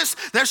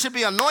psalmists. There should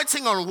be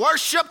anointing on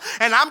worship.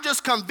 And I'm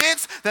just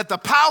convinced that the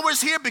power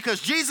is here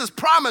because Jesus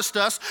promised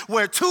us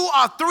where 2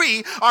 or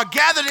 3 are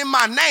gathered in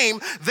my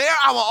name, there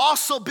I will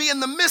also be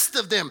in the midst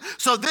of them.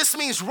 So this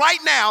means right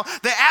now,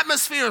 the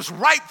atmosphere is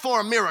ripe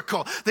for a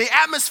miracle. The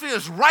atmosphere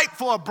is ripe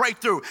for a breakthrough.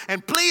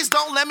 And please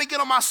don't let me get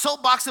on my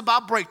soapbox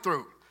about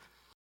breakthrough.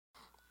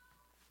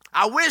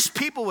 I wish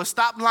people would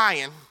stop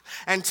lying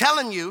and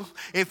telling you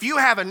if you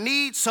have a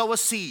need, sow a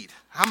seed.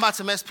 I'm about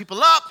to mess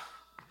people up.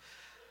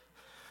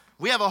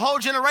 We have a whole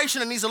generation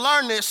that needs to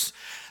learn this.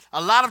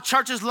 A lot of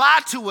churches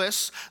lied to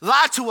us.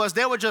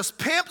 They were just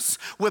pimps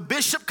with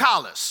bishop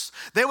collars.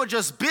 They were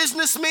just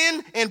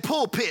businessmen in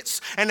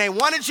pulpits. And they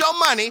wanted your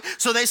money,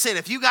 so they said,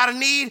 if you got a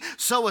need,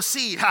 sow a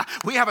seed.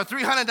 We have a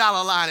 $300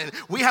 line, and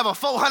we have a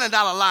 $400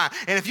 line.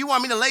 And if you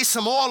want me to lay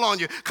some oil on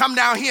you, come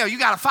down here. You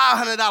got a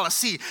 $500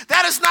 seed.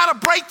 That is not a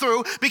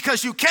breakthrough,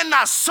 because you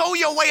cannot sow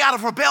your way out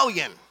of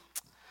rebellion.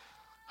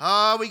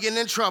 Oh, we getting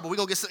in trouble. We're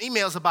going to get some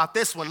emails about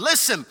this one.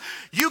 Listen,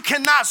 you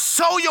cannot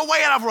sow your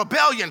way out of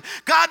rebellion.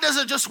 God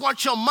doesn't just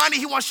want your money.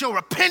 He wants your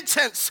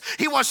repentance.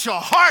 He wants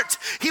your heart.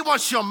 He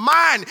wants your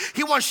mind.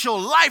 He wants your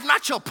life,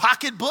 not your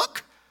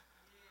pocketbook.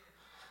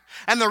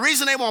 And the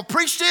reason they won't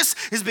preach this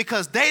is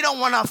because they don't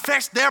want to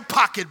affect their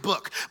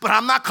pocketbook. But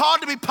I'm not called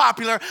to be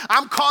popular.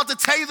 I'm called to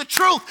tell you the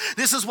truth.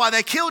 This is why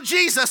they killed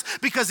Jesus,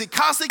 because he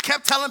constantly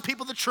kept telling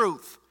people the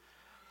truth.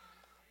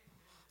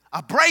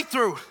 A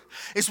breakthrough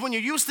is when you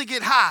used to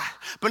get high,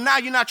 but now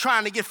you're not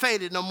trying to get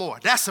faded no more.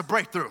 That's a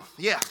breakthrough.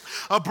 Yeah.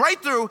 A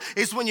breakthrough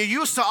is when you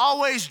used to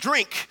always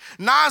drink,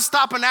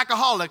 nonstop and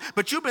alcoholic,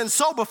 but you've been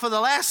sober for the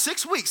last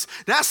 6 weeks.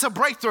 That's a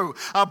breakthrough.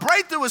 A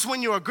breakthrough is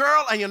when you're a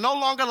girl and you're no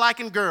longer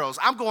liking girls.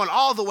 I'm going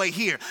all the way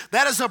here.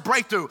 That is a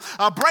breakthrough.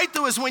 A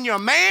breakthrough is when you're a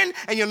man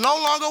and you no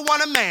longer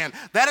want a man.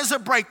 That is a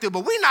breakthrough.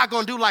 But we're not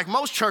going to do like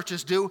most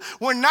churches do.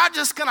 We're not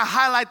just going to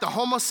highlight the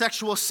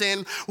homosexual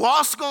sin. We're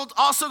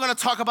also going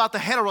to talk about the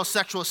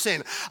heterosexual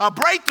sin. A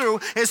breakthrough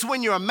is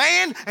when you're a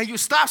man and you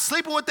stop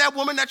sleeping with that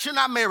woman that you're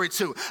not married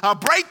to. A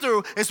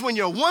breakthrough is when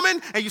you're a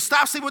woman and you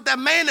stop sleeping with that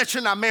man that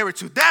you're not married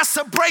to. That's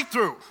a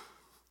breakthrough.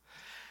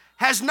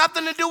 Has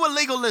nothing to do with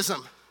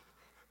legalism.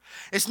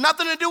 It's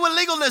nothing to do with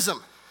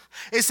legalism.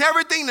 It's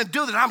everything to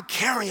do that I'm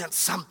carrying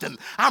something.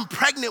 I'm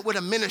pregnant with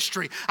a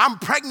ministry. I'm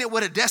pregnant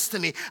with a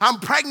destiny. I'm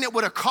pregnant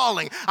with a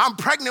calling. I'm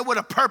pregnant with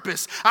a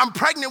purpose. I'm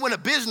pregnant with a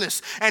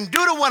business. And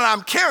due to what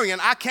I'm carrying,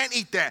 I can't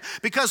eat that.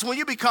 Because when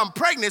you become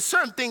pregnant,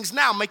 certain things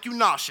now make you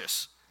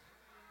nauseous.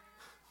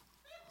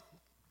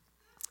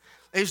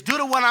 It's due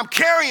to what I'm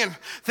carrying.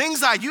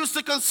 Things I used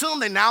to consume,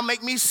 they now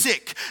make me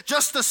sick.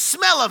 Just the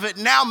smell of it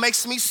now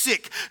makes me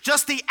sick.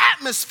 Just the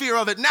atmosphere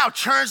of it now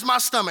churns my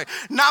stomach.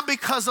 Not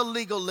because of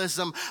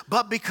legalism,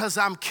 but because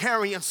I'm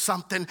carrying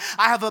something.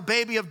 I have a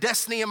baby of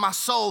destiny in my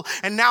soul,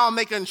 and now I'm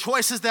making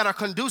choices that are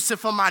conducive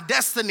for my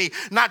destiny,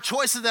 not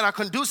choices that are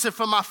conducive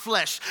for my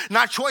flesh,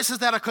 not choices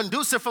that are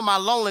conducive for my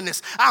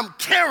loneliness. I'm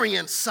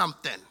carrying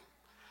something.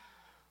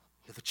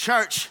 You're the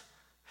church.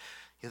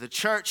 You're the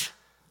church.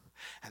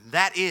 And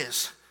that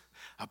is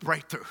a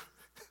breakthrough.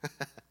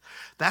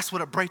 That's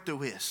what a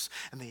breakthrough is.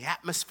 And the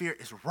atmosphere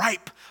is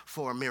ripe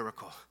for a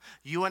miracle.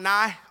 You and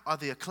I are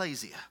the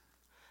ecclesia.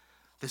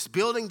 This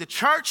building, the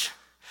church,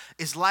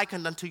 is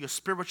likened unto your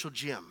spiritual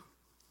gym.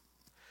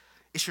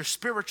 It's your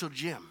spiritual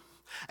gym.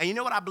 And you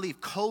know what I believe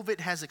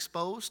COVID has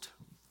exposed?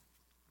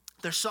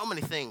 There's so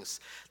many things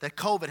that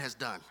COVID has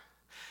done.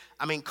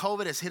 I mean,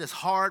 COVID has hit us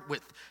hard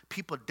with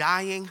people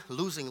dying,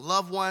 losing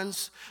loved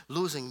ones,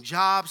 losing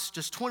jobs.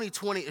 Just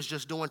 2020 is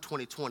just doing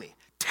 2020.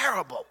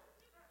 Terrible.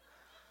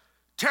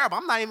 Terrible.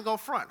 I'm not even going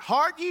to front.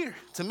 Hard year.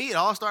 To me, it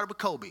all started with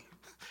Kobe.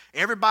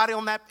 Everybody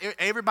on that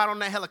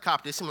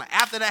helicopter, it seemed like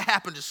after that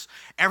happened, just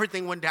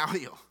everything went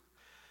downhill.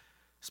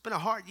 It's been a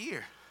hard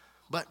year.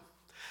 But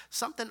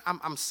something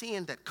I'm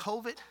seeing that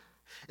COVID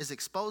is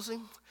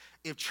exposing,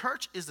 if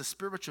church is the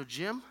spiritual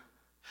gym,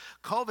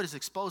 COVID is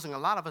exposing a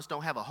lot of us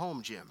don't have a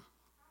home gym.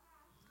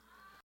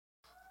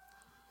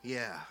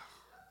 Yeah.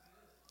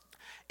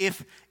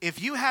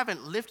 If you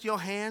haven't lifted your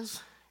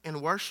hands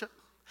in worship,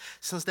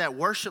 since that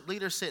worship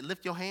leader said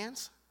lift your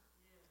hands,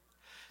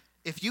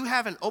 if you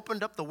haven't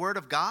opened up the word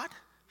of God,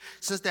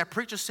 since that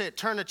preacher said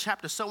turn to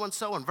chapter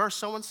so-and-so and verse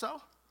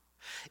so-and-so,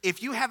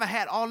 if you haven't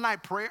had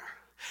all-night prayer,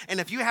 and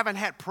if you haven't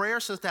had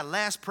prayer since that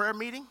last prayer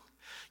meeting,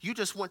 you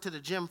just went to the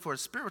gym for a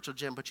spiritual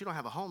gym, but you don't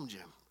have a home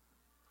gym.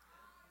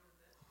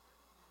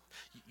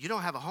 You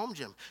don't have a home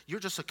gym. You're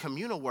just a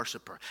communal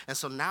worshiper. And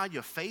so now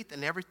your faith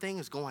and everything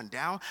is going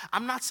down.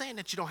 I'm not saying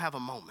that you don't have a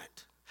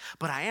moment,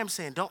 but I am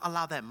saying don't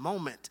allow that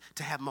moment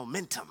to have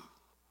momentum.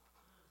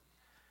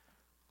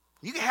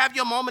 You can have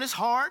your moment. It's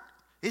hard.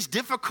 It's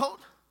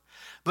difficult.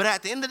 But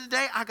at the end of the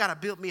day, I got to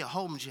build me a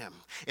home gym.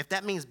 If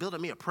that means building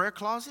me a prayer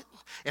closet,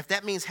 if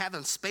that means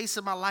having space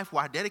in my life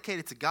where I dedicate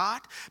it to God,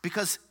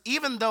 because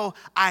even though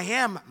I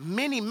am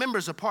many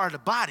members a part of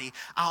the body,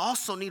 I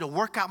also need to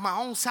work out my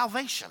own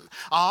salvation.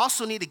 I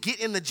also need to get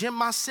in the gym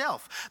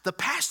myself. The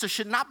pastor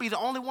should not be the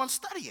only one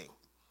studying.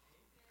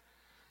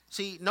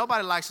 See,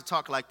 nobody likes to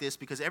talk like this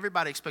because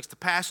everybody expects the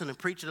pastor and the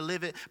preacher to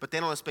live it, but they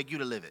don't expect you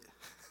to live it.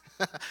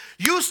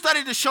 You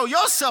study to show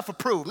yourself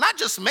approved, not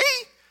just me.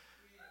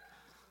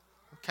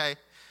 Okay,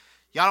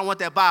 y'all don't want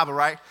that Bible,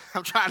 right?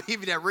 I'm trying to give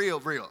you that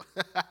real.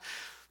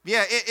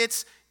 Yeah,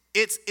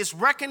 it's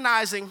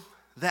recognizing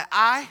that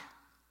I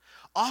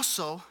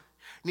also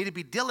need to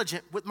be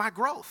diligent with my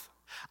growth.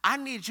 I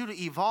need you to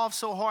evolve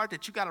so hard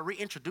that you got to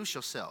reintroduce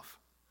yourself.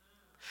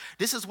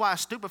 This is why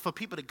it's stupid for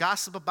people to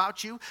gossip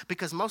about you,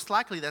 because most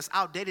likely that's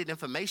outdated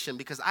information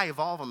because I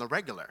evolve on the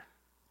regular.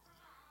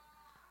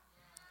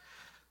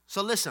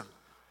 So listen,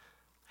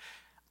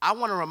 I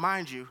want to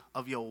remind you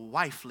of your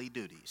wifely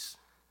duties.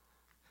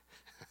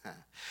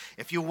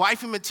 If you're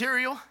wifey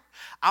material,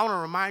 I want to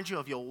remind you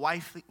of your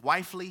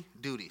wifely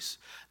duties.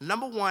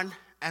 Number one,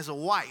 as a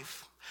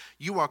wife,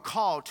 you are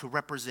called to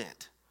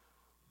represent.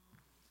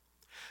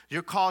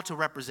 You're called to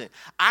represent.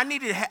 I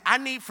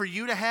need for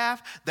you to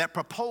have that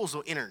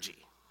proposal energy.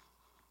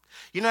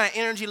 You know that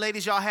energy,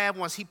 ladies, y'all have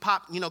once he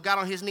popped, got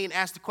on his knee and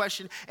asked the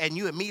question, and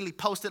you immediately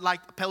post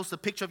a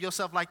picture of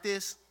yourself like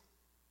this?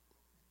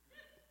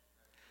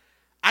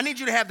 I need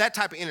you to have that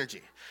type of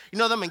energy. You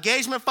know them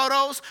engagement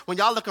photos when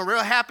y'all looking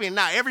real happy and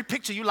now every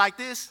picture you like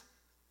this?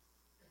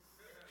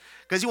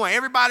 Because you want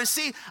everybody to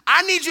see.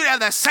 I need you to have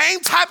that same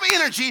type of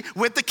energy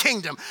with the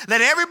kingdom.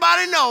 Let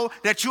everybody know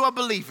that you're a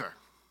believer.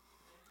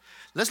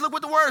 Let's look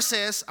what the word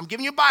says. I'm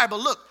giving you a Bible.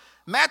 Look,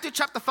 Matthew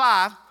chapter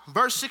 5,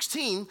 verse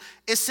 16,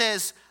 it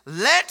says,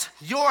 let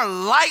your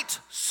light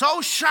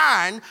so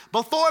shine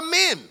before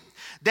men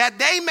that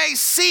they may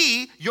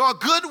see your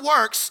good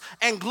works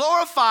and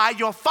glorify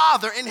your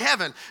Father in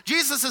heaven.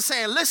 Jesus is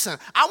saying, listen,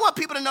 I want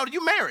people to know that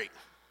you're married.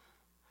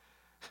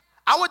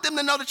 I want them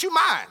to know that you're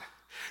mine.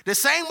 The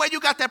same way you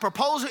got that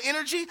proposal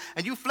energy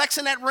and you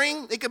flexing that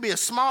ring, it could be a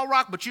small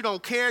rock, but you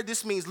don't care.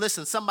 This means,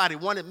 listen, somebody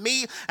wanted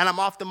me and I'm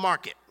off the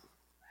market.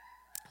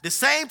 The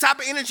same type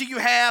of energy you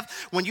have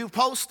when you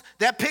post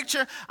that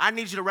picture, I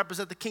need you to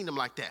represent the kingdom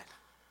like that.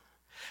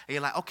 And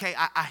you're like, okay,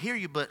 I hear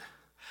you, but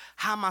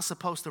how am I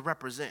supposed to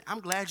represent? I'm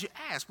glad you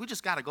asked. We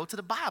just got to go to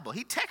the Bible.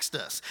 He texted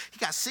us. He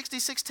got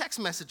 66 text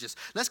messages.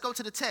 Let's go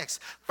to the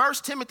text. 1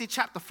 Timothy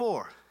chapter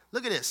 4.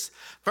 Look at this.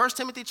 1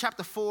 Timothy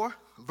chapter 4,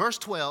 verse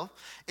 12.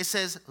 It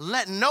says,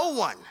 let no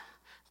one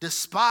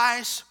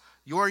despise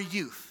your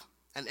youth.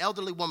 An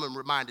elderly woman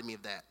reminded me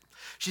of that.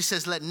 She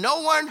says, let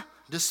no one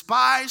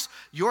despise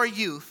your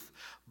youth,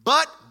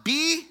 but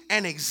be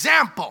an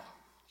example.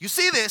 You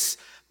see this?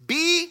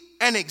 Be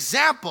an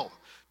example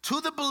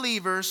to the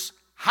believers.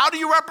 How do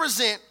you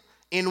represent?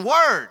 In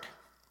word,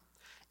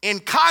 in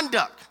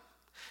conduct,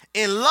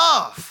 in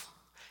love,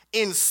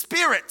 in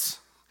spirit,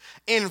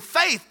 in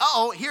faith.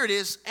 Here it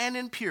is. And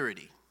in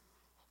purity.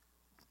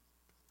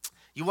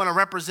 You want to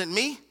represent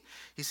me?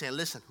 He's saying,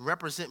 listen,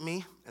 represent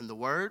me in the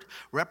word,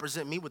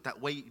 represent me with that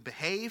way you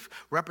behave,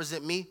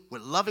 represent me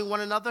with loving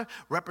one another,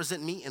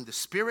 represent me in the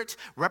spirit,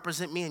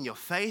 represent me in your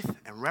faith,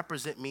 and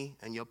represent me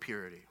in your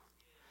purity.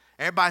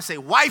 Everybody say,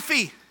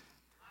 wifey.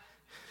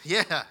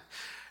 Yeah.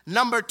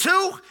 Number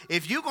two,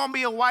 if you're going to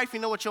be a wife, you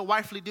know what your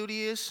wifely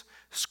duty is?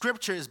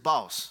 Scripture is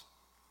boss.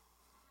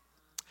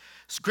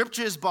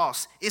 Scripture is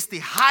boss. It's the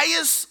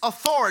highest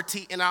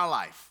authority in our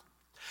life.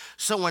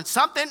 So when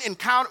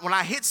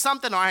I hit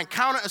something or I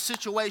encounter a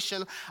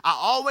situation, I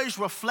always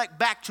reflect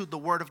back to the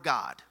word of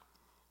God.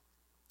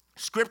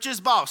 Scripture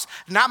is boss,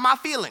 not my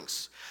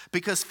feelings,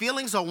 because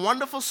feelings are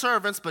wonderful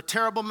servants but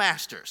terrible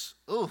masters.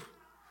 Ooh,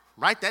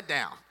 write that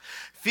down.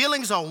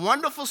 Feelings are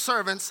wonderful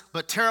servants,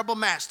 but terrible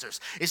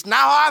masters. It's not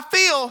how I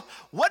feel.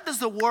 What does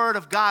the word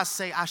of God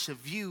say I should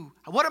view?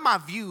 What are my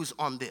views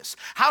on this?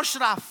 How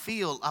should I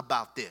feel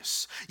about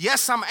this?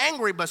 Yes, I'm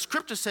angry, but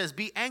scripture says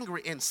be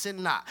angry and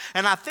sin not.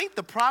 And I think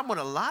the problem with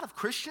a lot of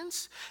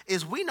Christians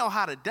is we know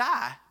how to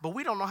die, but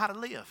we don't know how to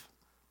live.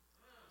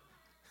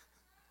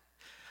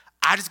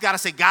 I just got to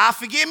say, God,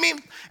 forgive me,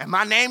 and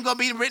my name going to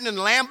be written in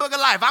the Lamb Book of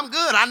Life. I'm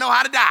good. I know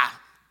how to die.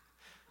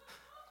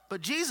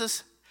 But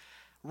Jesus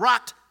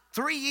rocked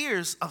 3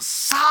 years of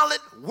solid,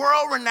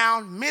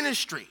 world-renowned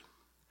ministry.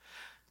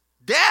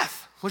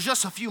 Death was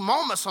just a few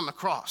moments on the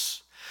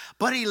cross,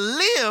 but he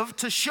lived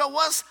to show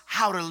us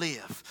how to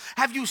live.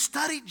 Have you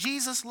studied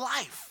Jesus'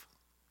 life?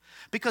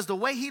 Because the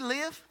way he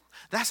lived,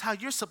 that's how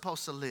you're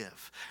supposed to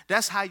live.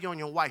 That's how you're on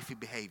your wifey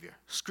behavior.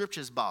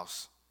 Scripture's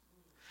boss.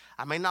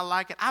 I may not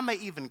like it. I may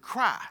even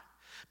cry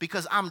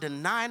because I'm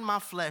denying my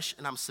flesh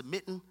and I'm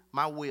submitting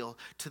my will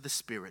to the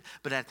Spirit.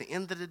 But at the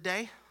end of the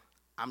day,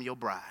 I'm your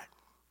bride.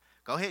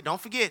 Go ahead, don't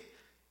forget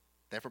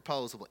that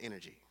proposable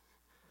energy.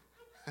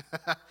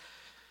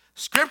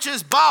 Scripture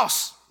is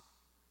boss.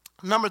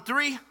 Number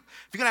 3, if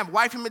you're going to have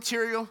wifey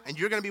material and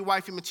you're going to be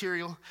wifey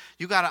material,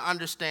 you got to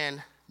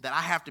understand that I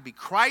have to be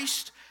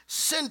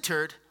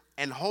Christ-centered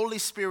and Holy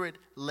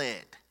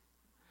Spirit-led.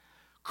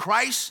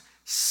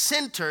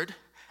 Christ-centered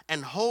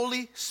and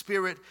Holy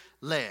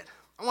Spirit-led.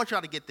 I want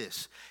y'all to get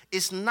this.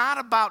 It's not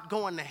about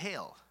going to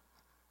hell.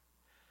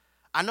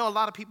 I know a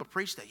lot of people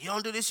preach that you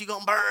don't do this, you're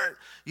going to burn.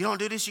 You don't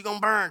do this, you're going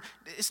to burn.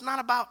 It's not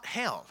about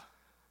hell.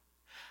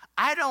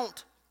 I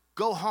don't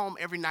go home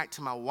every night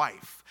to my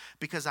wife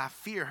because I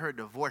fear her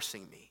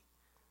divorcing me.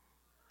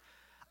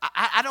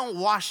 I don't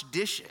wash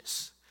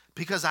dishes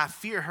because I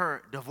fear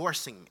her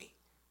divorcing me.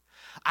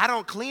 I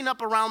don't clean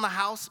up around the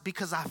house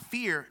because I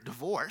fear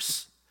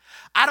divorce.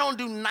 I don't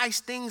do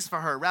nice things for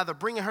her, rather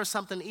bringing her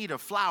something to eat or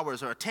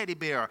flowers or a teddy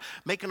bear or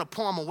making a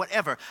poem or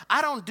whatever.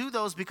 I don't do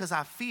those because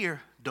I fear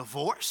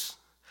divorce.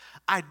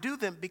 I do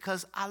them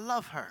because I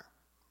love her.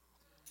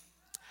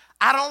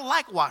 I don't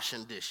like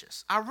washing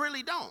dishes. I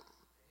really don't.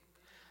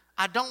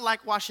 I don't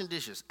like washing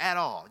dishes at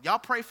all. Y'all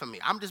pray for me.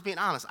 I'm just being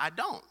honest. I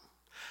don't.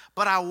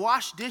 But I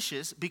wash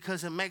dishes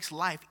because it makes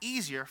life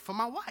easier for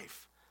my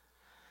wife.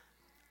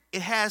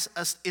 it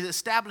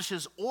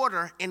establishes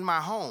order in my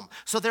home.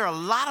 So there are a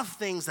lot of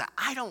things that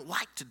I don't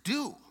like to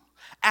do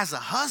as a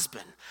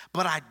husband,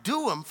 but I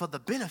do them for the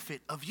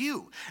benefit of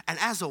you. And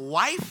as a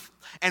wife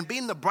and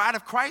being the bride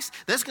of Christ,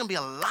 there's going to be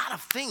a lot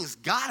of things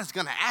God is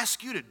going to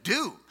ask you to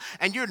do,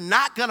 and you're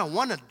not going to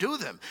want to do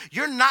them.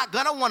 You're not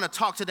going to want to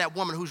talk to that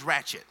woman who's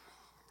ratchet.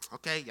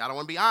 Okay, y'all don't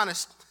want to be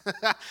honest.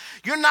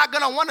 You're not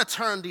going to want to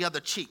turn the other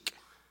cheek.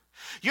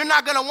 You're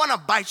not going to want to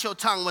bite your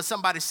tongue when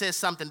somebody says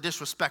something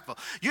disrespectful.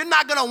 You're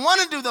not going to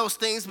want to do those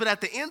things, but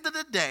at the end of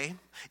the day,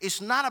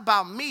 it's not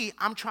about me.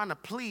 I'm trying to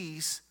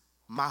please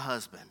my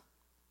husband.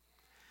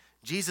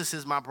 Jesus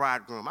is my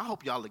bridegroom. I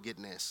hope y'all are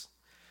getting this.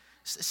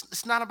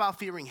 It's not about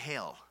fearing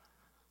hell.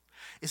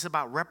 It's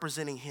about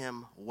representing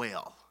him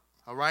well,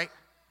 all right?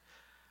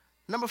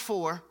 Number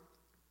 4,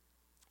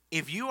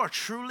 if you are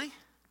truly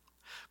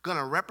going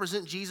to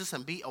represent Jesus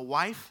and be a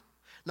wife,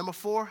 number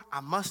 4, I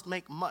must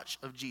make much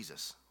of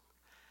Jesus.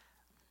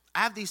 I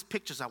have these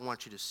pictures I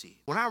want you to see.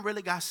 When I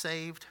really got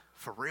saved,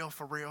 for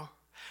real,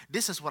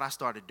 this is what I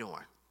started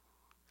doing.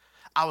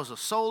 I was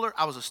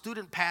a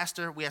student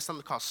pastor. We had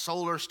something called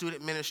Solar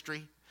Student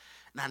Ministry,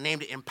 and I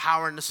named it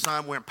Empowering the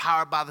Sun. We're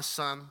empowered by the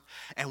sun.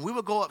 And we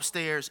would go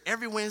upstairs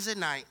every Wednesday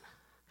night,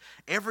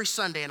 every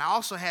Sunday, and I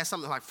also had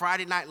something like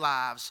Friday Night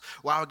Lives,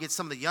 where I would get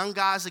some of the young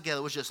guys together.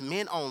 It was just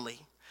men only.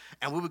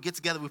 And we would get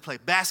together, we'd play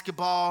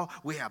basketball,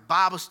 we had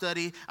Bible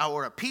study, I would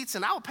order pizza,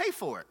 and I would pay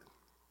for it.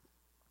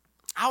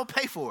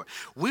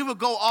 We would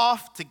go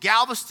off to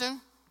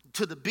Galveston,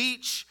 to the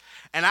beach,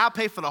 and I'll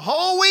pay for the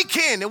whole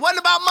weekend. It wasn't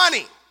about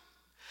money.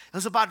 It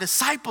was about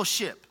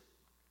discipleship.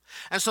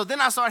 And so then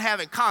I started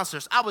having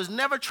concerts. I was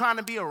never trying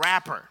to be a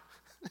rapper.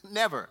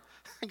 Never.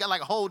 I got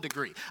like a whole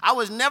degree. I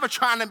was never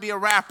trying to be a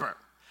rapper.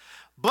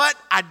 But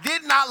I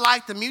did not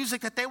like the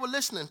music that they were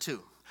listening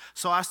to.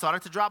 So I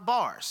started to drop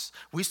bars.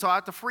 We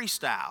started to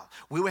freestyle.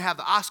 We would have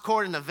the aux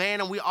cord in the van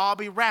and we'd all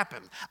be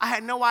rapping. I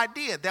had no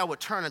idea that would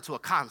turn into a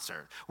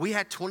concert. We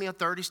had 20 or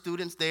 30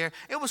 students there.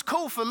 It was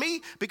cool for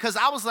me because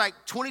I was like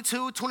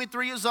 22,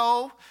 23 years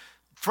old,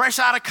 fresh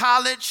out of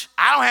college.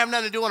 I don't have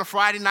nothing to do on a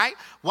Friday night.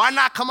 Why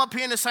not come up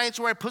here in the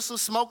sanctuary, put some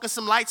smoke and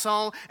some lights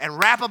on, and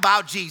rap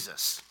about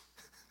Jesus?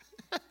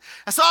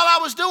 That's all I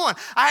was doing.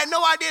 I had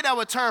no idea that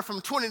would turn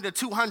from 20 to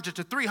 200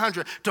 to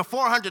 300 to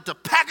 400 to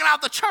packing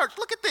out the church.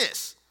 Look at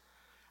this.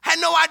 Had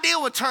no idea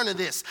what would turn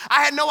into this.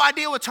 I had no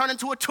idea it would turn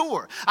into a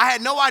tour. I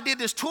had no idea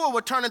this tour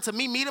would turn into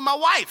me meeting my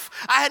wife.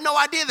 I had no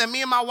idea that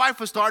me and my wife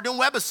would start doing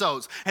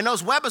webisodes, and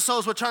those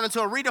webisodes would turn into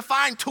a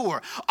redefined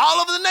tour all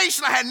over the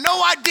nation. I had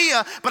no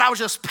idea, but I was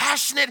just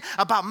passionate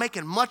about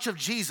making much of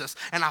Jesus.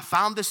 And I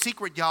found the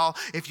secret, y'all.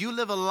 If you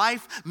live a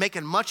life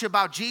making much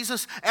about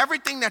Jesus,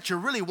 everything that you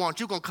really want,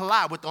 you're going to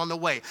collide with on the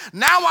way.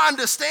 Now I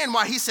understand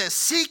why he says,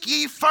 seek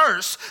ye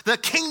first the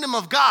kingdom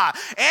of God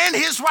and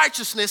his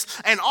righteousness,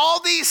 and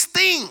all these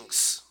things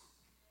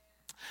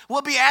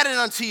will be added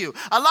unto you.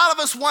 A lot of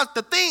us want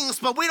the things,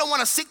 but we don't want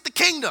to seek the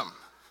kingdom.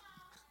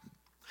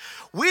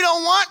 We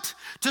don't want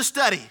to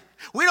study.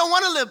 We don't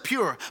want to live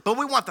pure, but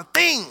we want the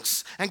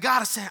things. And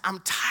God is saying, I'm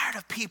tired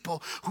of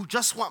people who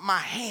just want my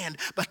hand,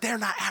 but they're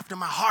not after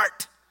my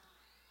heart.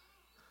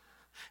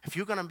 If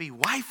you're going to be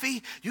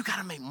wifey, you got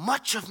to make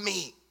much of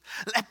me.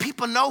 Let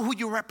people know who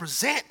you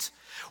represent.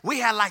 We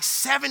had like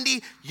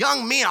 70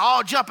 young men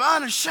all jumping,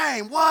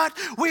 unashamed, what?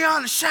 We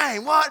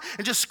unashamed, what?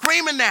 And just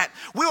screaming that.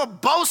 We were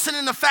boasting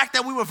in the fact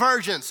that we were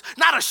virgins,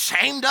 not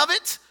ashamed of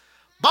it.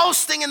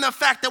 Boasting in the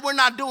fact that we're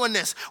not doing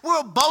this.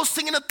 We're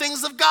boasting in the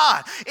things of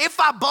God.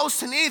 If I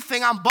boast in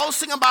anything, I'm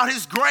boasting about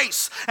his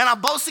grace and I'm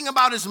boasting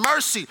about his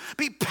mercy.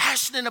 Be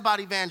passionate about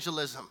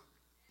evangelism.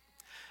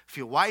 If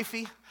you're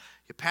wifey,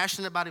 you're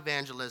passionate about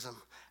evangelism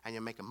and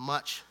you're making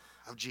much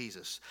of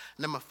Jesus.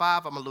 Number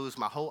 5, I'm going to lose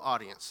my whole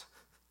audience.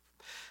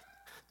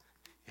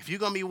 If you're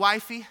going to be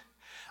wifey,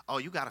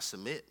 you got to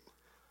submit.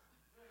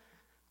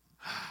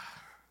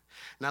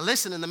 Now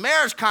listen, in the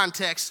marriage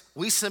context,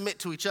 we submit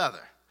to each other.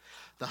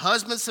 The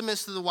husband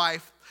submits to the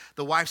wife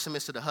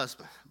submits to the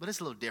husband. But it's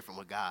a little different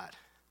with God.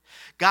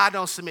 God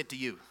don't submit to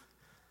you.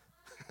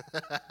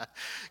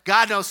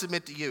 God don't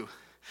submit to you.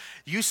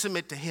 You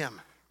submit to him.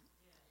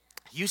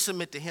 You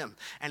submit to him.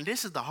 And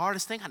this is the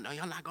hardest thing. I know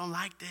y'all not going to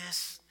like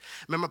this.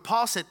 Remember,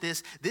 Paul said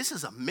this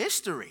is a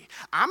mystery.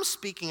 I'm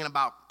speaking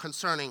about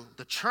concerning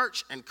the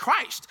church and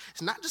Christ.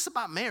 It's not just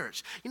about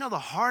marriage. You know the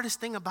hardest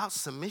thing about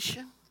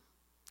submission,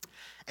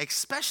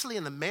 especially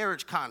in the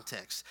marriage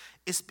context,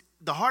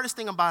 the hardest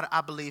thing about it,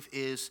 I believe,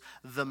 is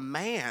the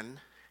man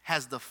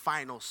has the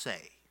final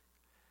say.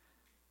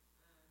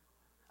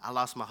 I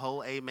lost my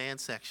whole amen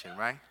section,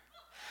 right?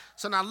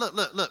 So now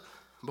look.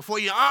 Before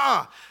you,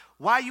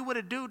 why you with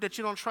a dude that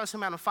you don't trust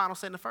him having the final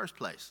say in the first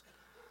place?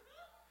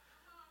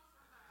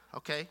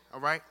 Okay, all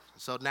right.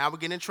 So now we're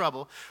getting in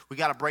trouble. We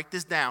got to break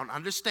this down.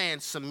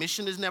 Understand,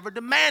 submission is never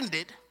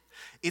demanded.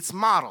 It's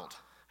modeled.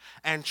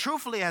 And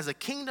truthfully, as a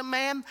kingdom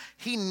man,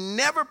 he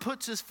never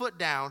puts his foot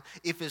down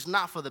if it's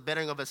not for the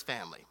bettering of his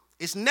family.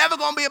 It's never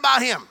going to be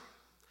about him.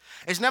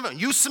 It's never,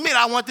 you submit,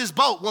 I want this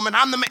boat, woman,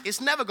 I'm the man. It's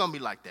never going to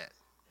be like that.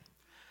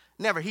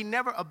 Never. He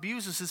never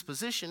abuses his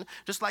position,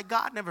 just like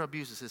God never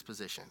abuses his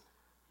position.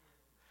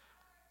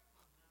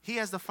 He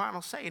has the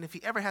final say, and if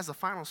he ever has the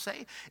final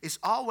say, it's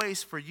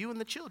always for you and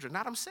the children,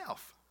 not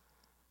himself.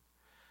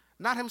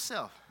 Not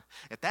himself.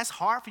 If that's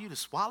hard for you to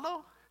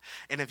swallow,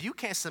 and if you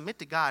can't submit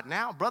to God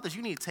now, brothers,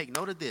 you need to take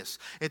note of this.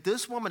 If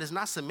this woman is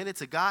not submitted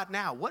to God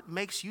now, what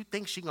makes you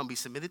think she's going to be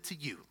submitted to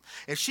you?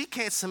 If she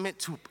can't submit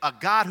to a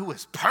God who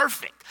is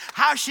perfect,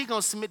 how is she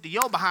going to submit to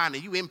your behind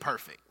and you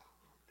imperfect?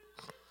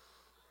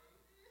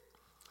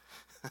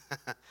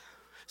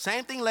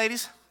 Same thing,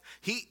 ladies.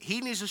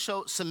 He needs to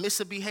show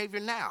submissive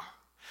behavior now,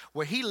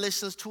 where he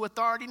listens to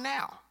authority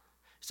now.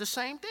 It's the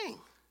same thing.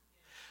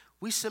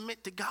 We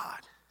submit to God.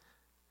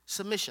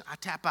 Submission, I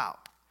tap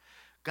out.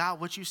 God,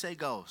 what you say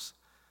goes.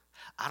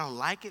 I don't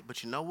like it,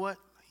 but you know what?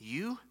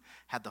 You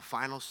have the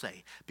final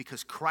say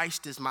because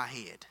Christ is my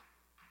head.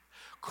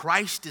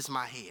 Christ is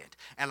my head,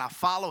 and I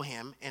follow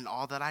him in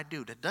all that I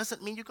do. That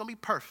doesn't mean you're going to be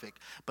perfect,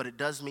 but it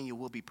does mean you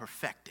will be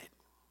perfected.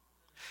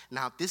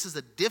 Now, this is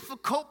a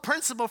difficult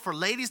principle for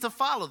ladies to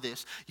follow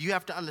this. You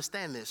have to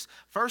understand this.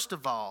 First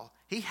of all,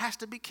 he has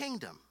to be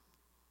kingdom.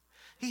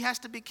 He has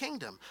to be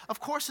kingdom. Of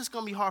course, it's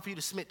going to be hard for you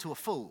to submit to a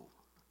fool.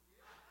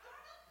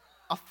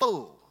 A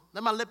fool.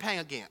 Let my lip hang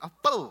again. A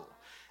fool.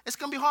 It's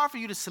going to be hard for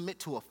you to submit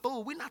to a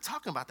fool. We're not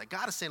talking about that.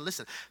 God is saying,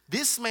 listen,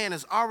 this man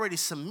is already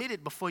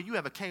submitted before you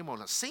ever came on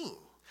the scene.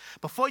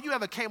 Before you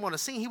ever came on the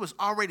scene, he was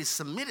already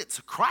submitted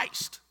to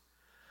Christ.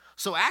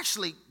 So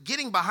actually,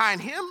 getting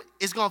behind him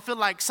is going to feel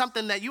like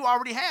something that you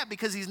already have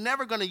because he's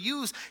never going to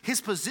use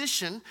his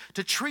position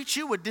to treat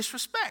you with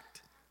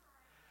disrespect.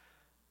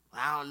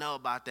 I don't know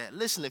about that.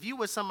 Listen, if you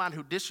were somebody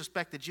who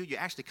disrespected you, you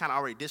actually kind of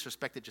already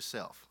disrespected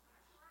yourself.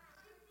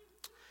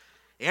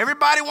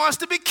 Everybody wants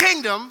to be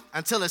kingdom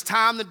until it's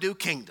time to do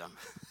kingdom.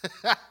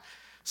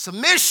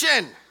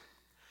 Submission.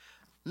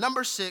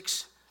 Number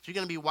 6, if you're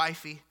going to be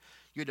wifey,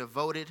 you're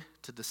devoted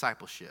to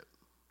discipleship.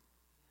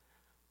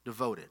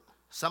 Devoted.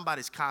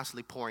 Somebody's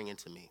constantly pouring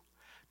into me.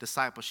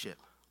 Discipleship.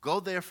 Go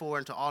therefore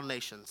into all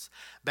nations,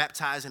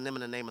 baptizing them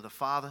in the name of the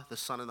Father, the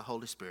Son, and the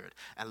Holy Spirit.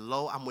 And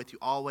lo, I'm with you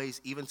always,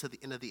 even to the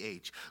end of the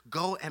age.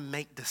 Go and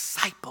make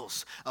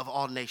disciples of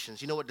all nations.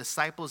 You know what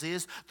disciples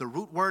is? The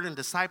root word in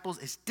disciples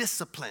is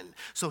discipline.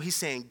 So he's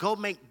saying, go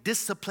make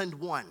disciplined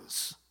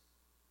ones.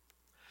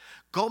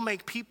 Go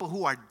make people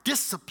who are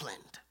disciplined.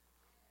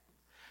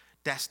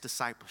 That's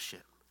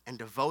discipleship and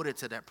devoted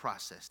to that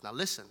process. Now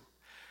listen,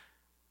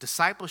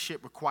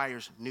 discipleship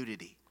requires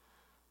nudity.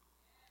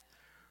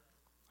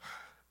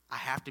 I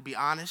have to be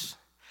honest.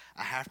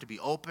 I have to be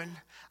open.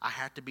 I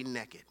have to be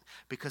naked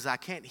because I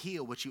can't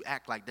heal what you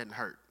act like doesn't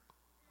hurt.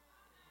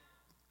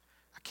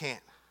 I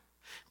can't.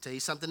 Tell you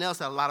something else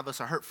that a lot of us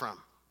are hurt from.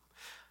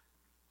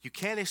 You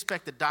can't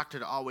expect the doctor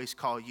to always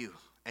call you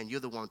and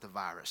you're the one with the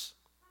virus.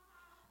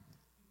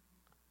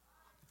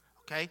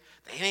 Okay?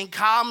 They ain't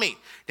call me.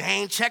 They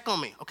ain't check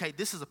on me. Okay,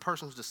 this is a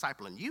person who's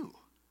discipling you.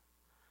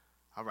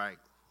 All right,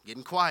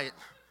 getting quiet.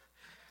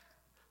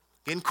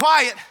 Getting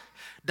quiet.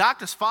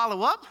 Doctors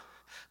follow up.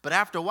 But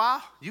after a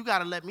while, you got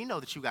to let me know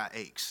that you got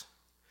aches.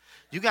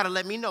 You got to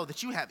let me know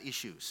that you have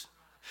issues.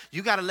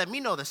 You got to let me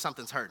know that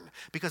something's hurting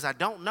because I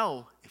don't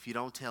know if you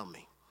don't tell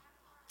me.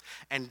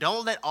 And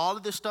don't let all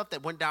of this stuff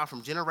that went down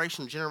from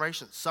generation to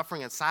generation,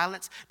 suffering in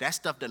silence, that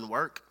stuff doesn't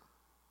work.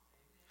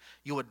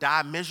 You will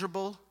die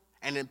miserable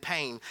and in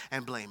pain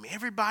and blame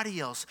everybody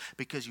else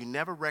because you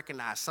never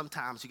recognize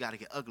sometimes you got to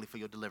get ugly for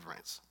your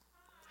deliverance.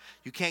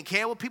 You can't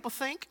care what people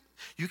think.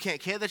 You can't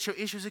care that your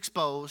issue's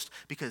exposed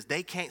because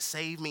they can't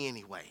save me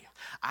anyway.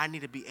 I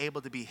need to be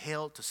able to be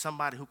held to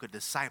somebody who could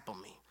disciple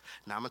me.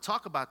 Now, I'm going to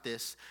talk about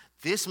this.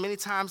 This many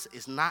times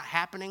is not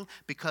happening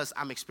because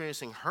I'm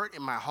experiencing hurt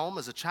in my home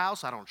as a child,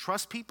 so I don't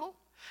trust people.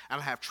 I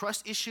don't have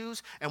trust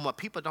issues. And what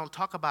people don't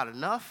talk about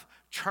enough,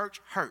 church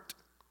hurt.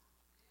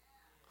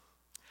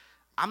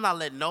 I'm not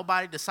letting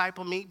nobody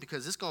disciple me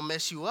because it's going to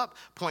mess you up.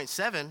 Point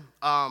 7,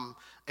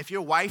 if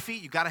you're wifey,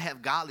 you got to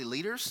have godly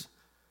leaders.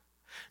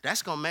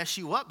 That's going to mess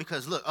you up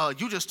because, look,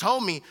 you just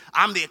told me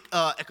I'm the,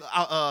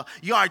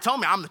 you already told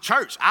me I'm the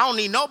church. I don't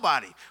need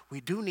nobody. We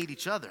do need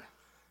each other.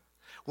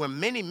 We're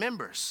many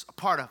members, a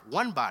part of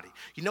one body.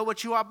 You know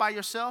what you are by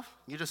yourself?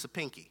 You're just a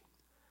pinky.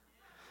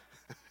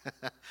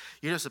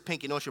 You're just a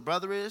pinky. You know what your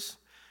brother is?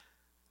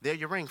 They're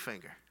your ring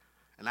finger.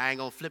 And I ain't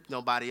going to flip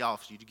nobody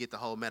off so you get the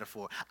whole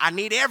metaphor. I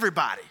need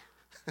everybody.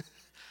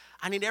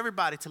 I need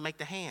everybody to make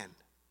the hand.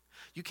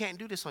 You can't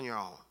do this on your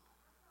own.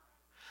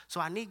 So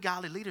I need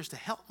godly leaders to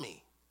help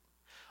me.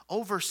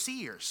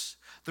 Overseers.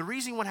 The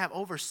reason you want to have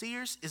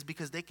overseers is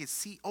because they can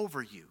see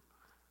over you.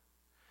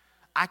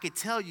 I could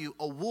tell you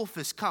a wolf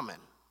is coming.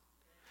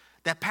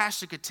 That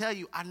pastor could tell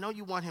you, I know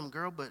you want him,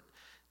 girl, but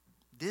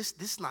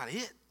this not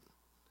it.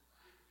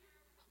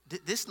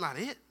 This not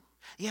it.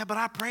 Yeah, but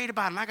I prayed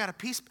about it and I got a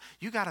peace.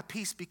 You got a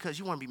peace because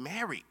you want to be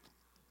married.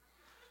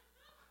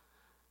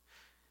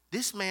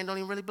 This man don't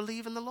even really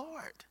believe in the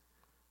Lord.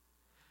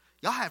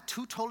 Y'all have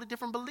two totally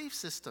different belief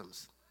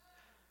systems.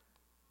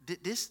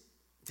 This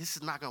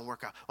is not going to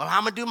work out. Well,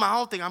 I'm going to do my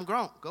own thing. I'm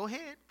grown. Go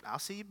ahead. I'll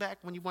see you back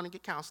when you want to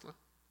get counseling.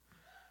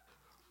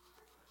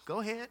 Go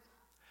ahead.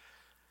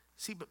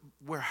 See, but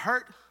we're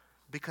hurt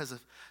because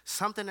of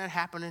something that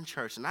happened in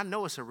church. And I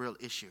know it's a real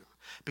issue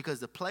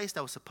because the place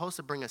that was supposed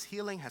to bring us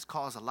healing has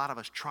caused a lot of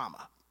us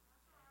trauma.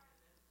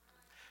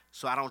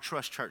 So I don't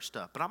trust church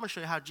stuff. But I'm going to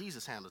show you how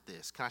Jesus handled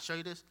this. Can I show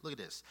you this? Look at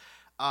this.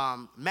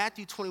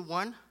 Matthew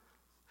 21,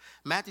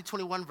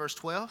 verse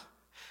 12.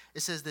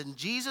 It says, then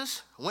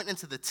Jesus went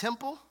into the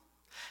temple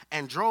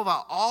and drove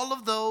out all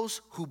of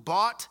those who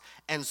bought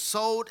and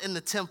sold in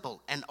the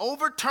temple and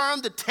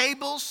overturned the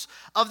tables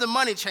of the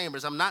money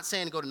chambers. I'm not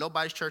saying to go to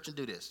nobody's church and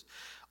do this.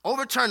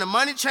 Overturned the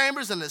money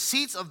chambers and the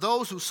seats of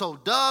those who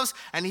sold doves.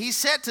 And he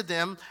said to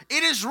them,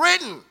 it is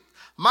written,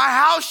 my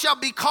house shall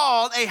be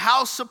called a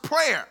house of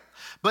prayer,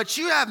 but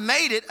you have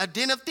made it a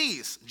den of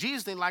thieves.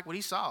 Jesus didn't like what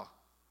he saw.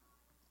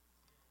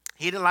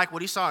 He didn't like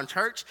what he saw in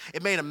church.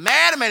 It made him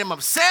mad. It made him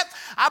upset.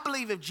 I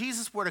believe if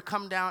Jesus were to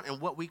come down in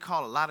what we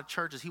call a lot of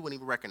churches, he wouldn't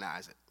even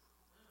recognize it.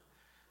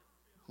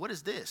 What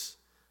is this?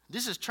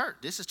 This is church.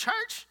 This is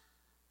church?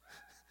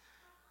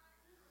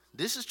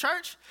 This is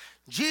church?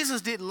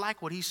 Jesus didn't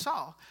like what he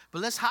saw.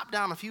 But let's hop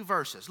down a few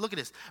verses. Look at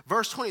this.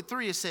 Verse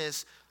 23, it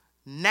says,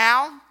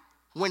 now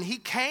when he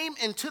came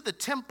into the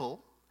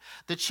temple,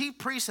 the chief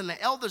priests and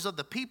the elders of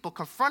the people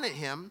confronted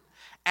him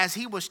as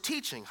he was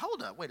teaching.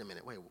 Hold up. Wait a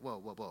minute.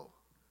 Whoa.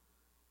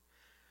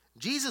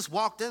 Jesus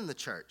walked in the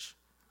church.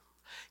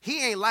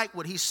 He ain't like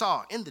what he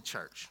saw in the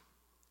church.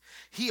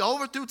 He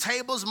overthrew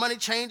tables, money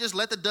changers,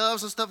 let the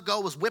doves and stuff go,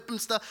 was whipping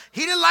stuff.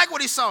 He didn't like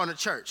what he saw in the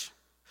church.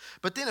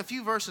 But then a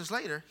few verses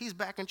later, he's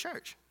back in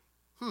church.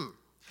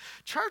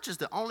 Church is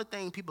the only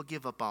thing people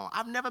give up on.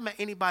 I've never met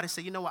anybody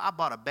say, you know what, I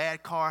bought a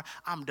bad car.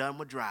 I'm done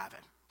with driving.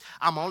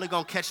 I'm only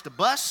going to catch the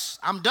bus.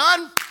 I'm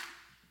done.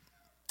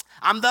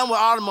 I'm done with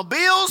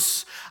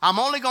automobiles. I'm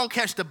only going to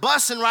catch the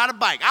bus and ride a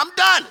bike. I'm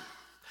done.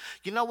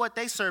 You know what?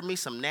 They served me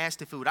some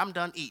nasty food. I'm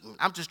done eating.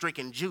 I'm just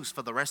drinking juice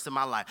for the rest of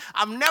my life.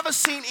 I've never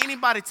seen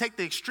anybody take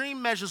the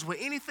extreme measures with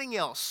anything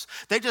else.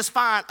 They just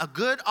find a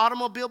good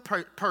automobile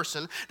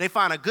person. They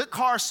find a good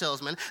car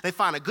salesman. They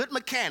find a good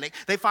mechanic.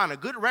 They find a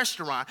good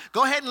restaurant.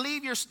 Go ahead and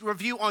leave your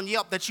review on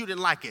Yelp that you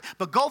didn't like it.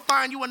 But go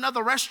find you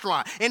another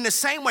restaurant. In the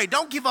same way,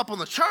 don't give up on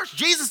the church.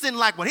 Jesus didn't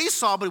like what he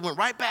saw, but he went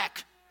right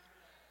back.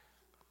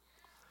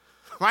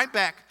 Right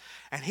back.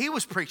 And he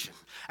was preaching,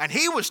 and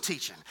he was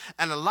teaching.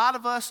 And a lot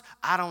of us,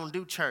 I don't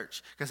do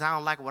church because I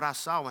don't like what I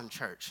saw in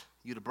church.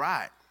 You're the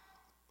bride.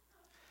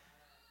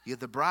 You're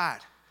the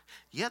bride.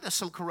 Yeah, there's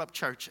some corrupt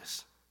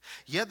churches.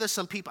 Yeah, there's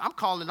some people, I'm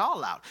calling it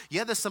all out.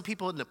 Yeah, there's some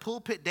people in the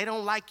pulpit, they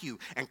don't like you.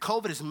 And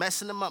COVID is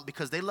messing them up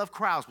because they love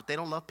crowds, but they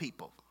don't love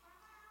people.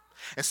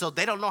 And so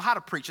they don't know how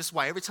to preach. That's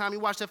why every time you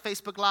watch their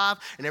Facebook Live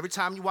and every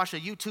time you watch their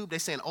YouTube, they're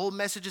saying old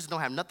messages and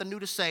don't have nothing new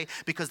to say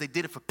because they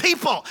did it for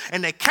people.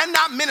 And they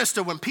cannot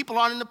minister when people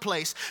aren't in the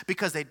place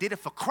because they did it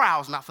for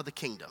crowds, not for the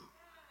kingdom.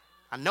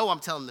 I know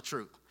I'm telling the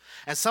truth.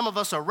 And some of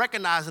us are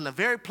recognizing the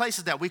very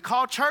places that we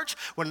call church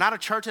were not a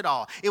church at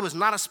all. It was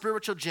not a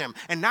spiritual gym.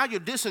 And now you're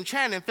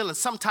disenchanted and feeling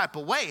some type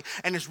of way.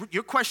 And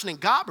you're questioning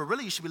God, but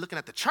really you should be looking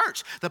at the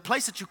church. The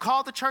place that you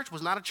called the church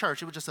was not a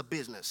church. It was just a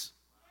business.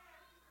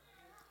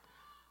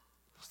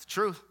 It's the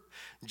truth.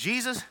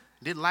 Jesus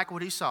didn't like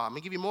what he saw. I'm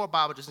going to give you more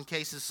Bible just in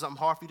case this is something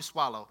hard for you to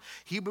swallow.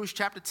 Hebrews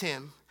chapter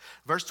 10,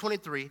 verse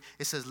 23,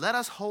 it says, let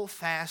us hold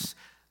fast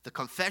the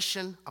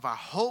confession of our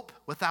hope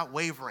without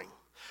wavering.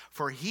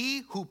 For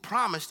he who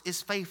promised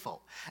is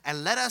faithful.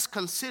 And let us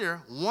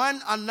consider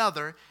one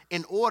another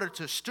in order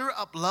to stir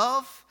up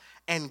love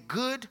and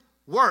good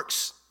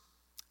works,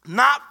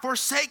 not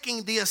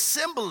forsaking the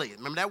assembly.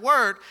 Remember that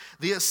word,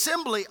 the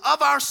assembly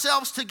of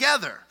ourselves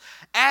together,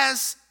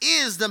 as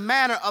is the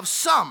manner of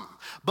some,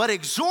 but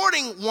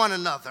exhorting one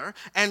another,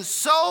 and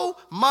so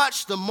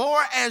much the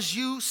more as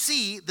you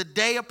see the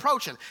day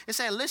approaching. It's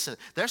saying, listen,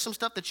 there's some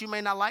stuff that you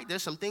may not like.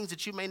 There's some things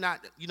that you may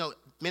not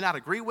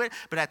agree with.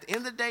 But at the end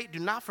of the day, do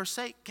not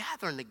forsake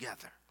gathering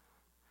together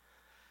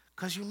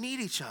because you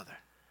need each other.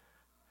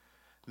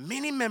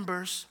 Many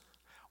members,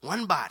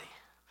 one body.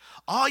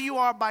 All you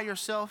are by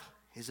yourself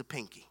is a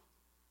pinky.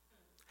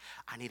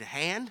 I need a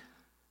hand.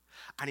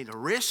 I need a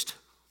wrist.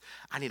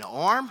 I need an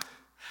arm.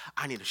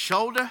 I need a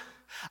shoulder.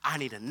 I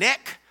need a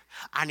neck.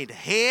 I need a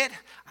head.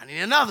 I need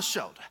another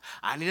shoulder.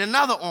 I need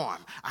another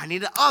arm. I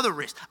need another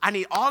wrist. I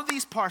need all of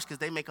these parts because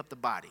they make up the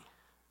body.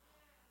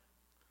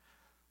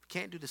 We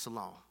can't do this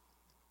alone.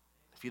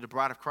 If you're the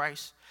bride of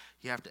Christ,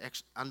 you have to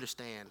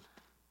understand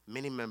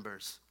many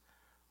members,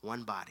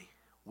 one body.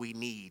 We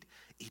need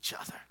each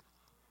other.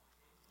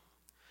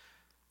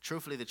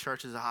 Truthfully, the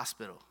church is a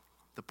hospital.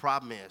 The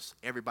problem is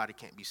everybody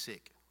can't be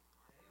sick.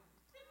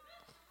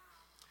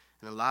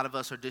 And a lot of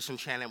us are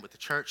disenchanted with the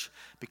church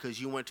because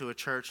you went to a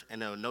church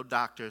and there were no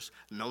doctors,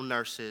 no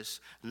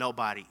nurses,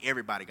 nobody.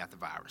 Everybody got the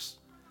virus.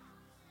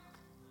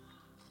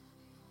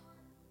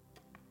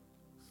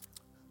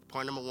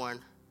 Point number one,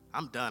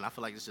 I'm done. I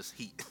feel like it's just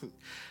heat.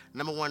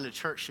 Number one, the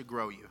church should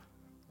grow you.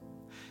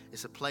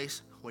 It's a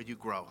place where you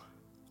grow.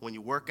 When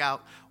you work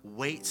out,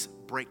 weights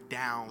break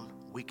down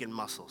weakened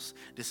muscles.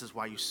 This is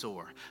why you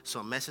soar. So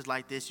a message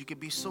like this, you could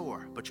be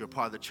sore, but you're a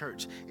part of the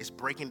church. It's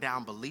breaking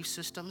down belief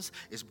systems.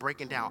 It's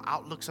breaking down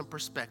outlooks and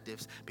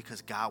perspectives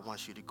because God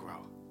wants you to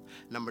grow.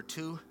 Number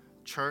 2,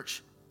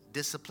 church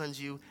disciplines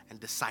you and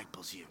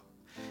disciples you.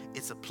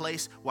 It's a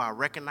place where I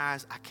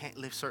recognize I can't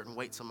lift certain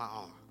weights on my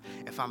own.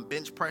 If I'm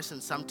bench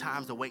pressing,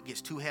 sometimes the weight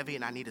gets too heavy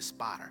and I need a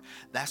spotter.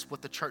 That's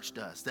what the church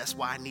does. That's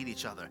why I need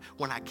each other.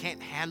 When I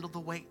can't handle the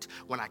weight,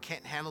 when I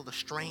can't handle the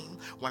strain,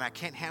 when I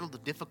can't handle the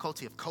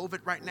difficulty of COVID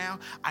right now,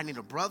 I need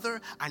a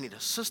brother, I need a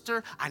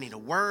sister, I need a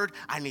word,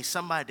 I need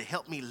somebody to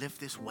help me lift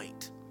this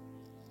weight.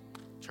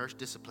 Church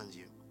disciplines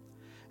you.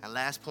 And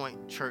last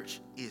point,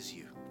 church is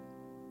you.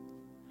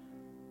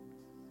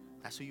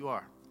 That's who you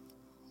are.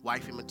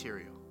 Wifey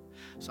material.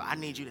 So I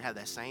need you to have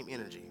that same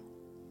energy.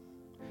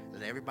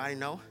 Let everybody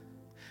know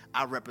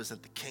I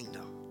represent the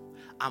kingdom.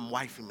 I'm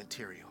wifey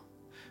material.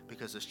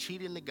 Because it's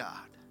cheating to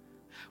God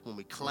when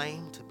we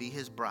claim to be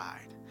his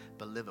bride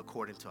but live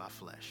according to our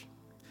flesh.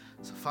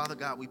 So Father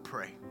God, we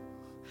pray.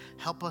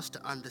 Help us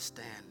to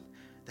understand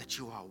that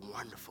you are a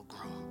wonderful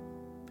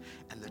groom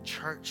and the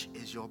church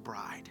is your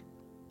bride.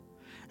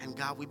 And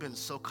God, we've been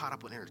so caught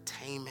up with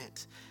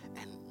entertainment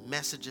and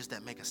messages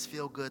that make us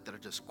feel good that are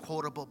just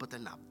quotable, but they're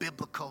not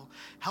biblical.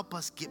 Help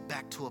us get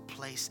back to a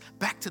place,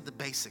 back to the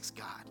basics,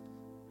 God,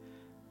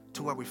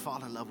 to where we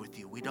fall in love with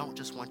you. We don't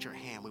just want your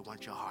hand, we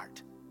want your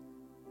heart.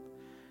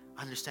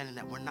 Understanding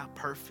that we're not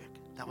perfect.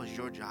 That was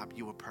your job.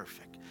 You were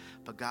perfect.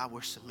 But God,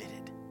 we're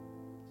submitted.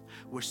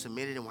 We're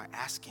submitted and we're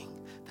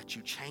asking that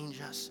you change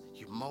us,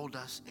 you mold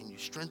us, and you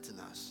strengthen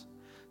us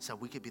so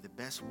we could be the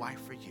best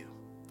wife for you.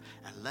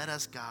 And let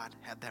us, God,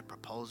 have that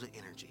proposal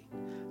energy.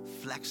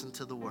 Flex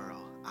into the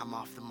world. I'm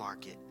off the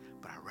market,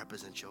 but I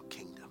represent your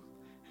kingdom.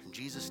 In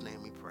Jesus'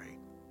 name we pray.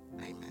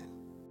 Amen.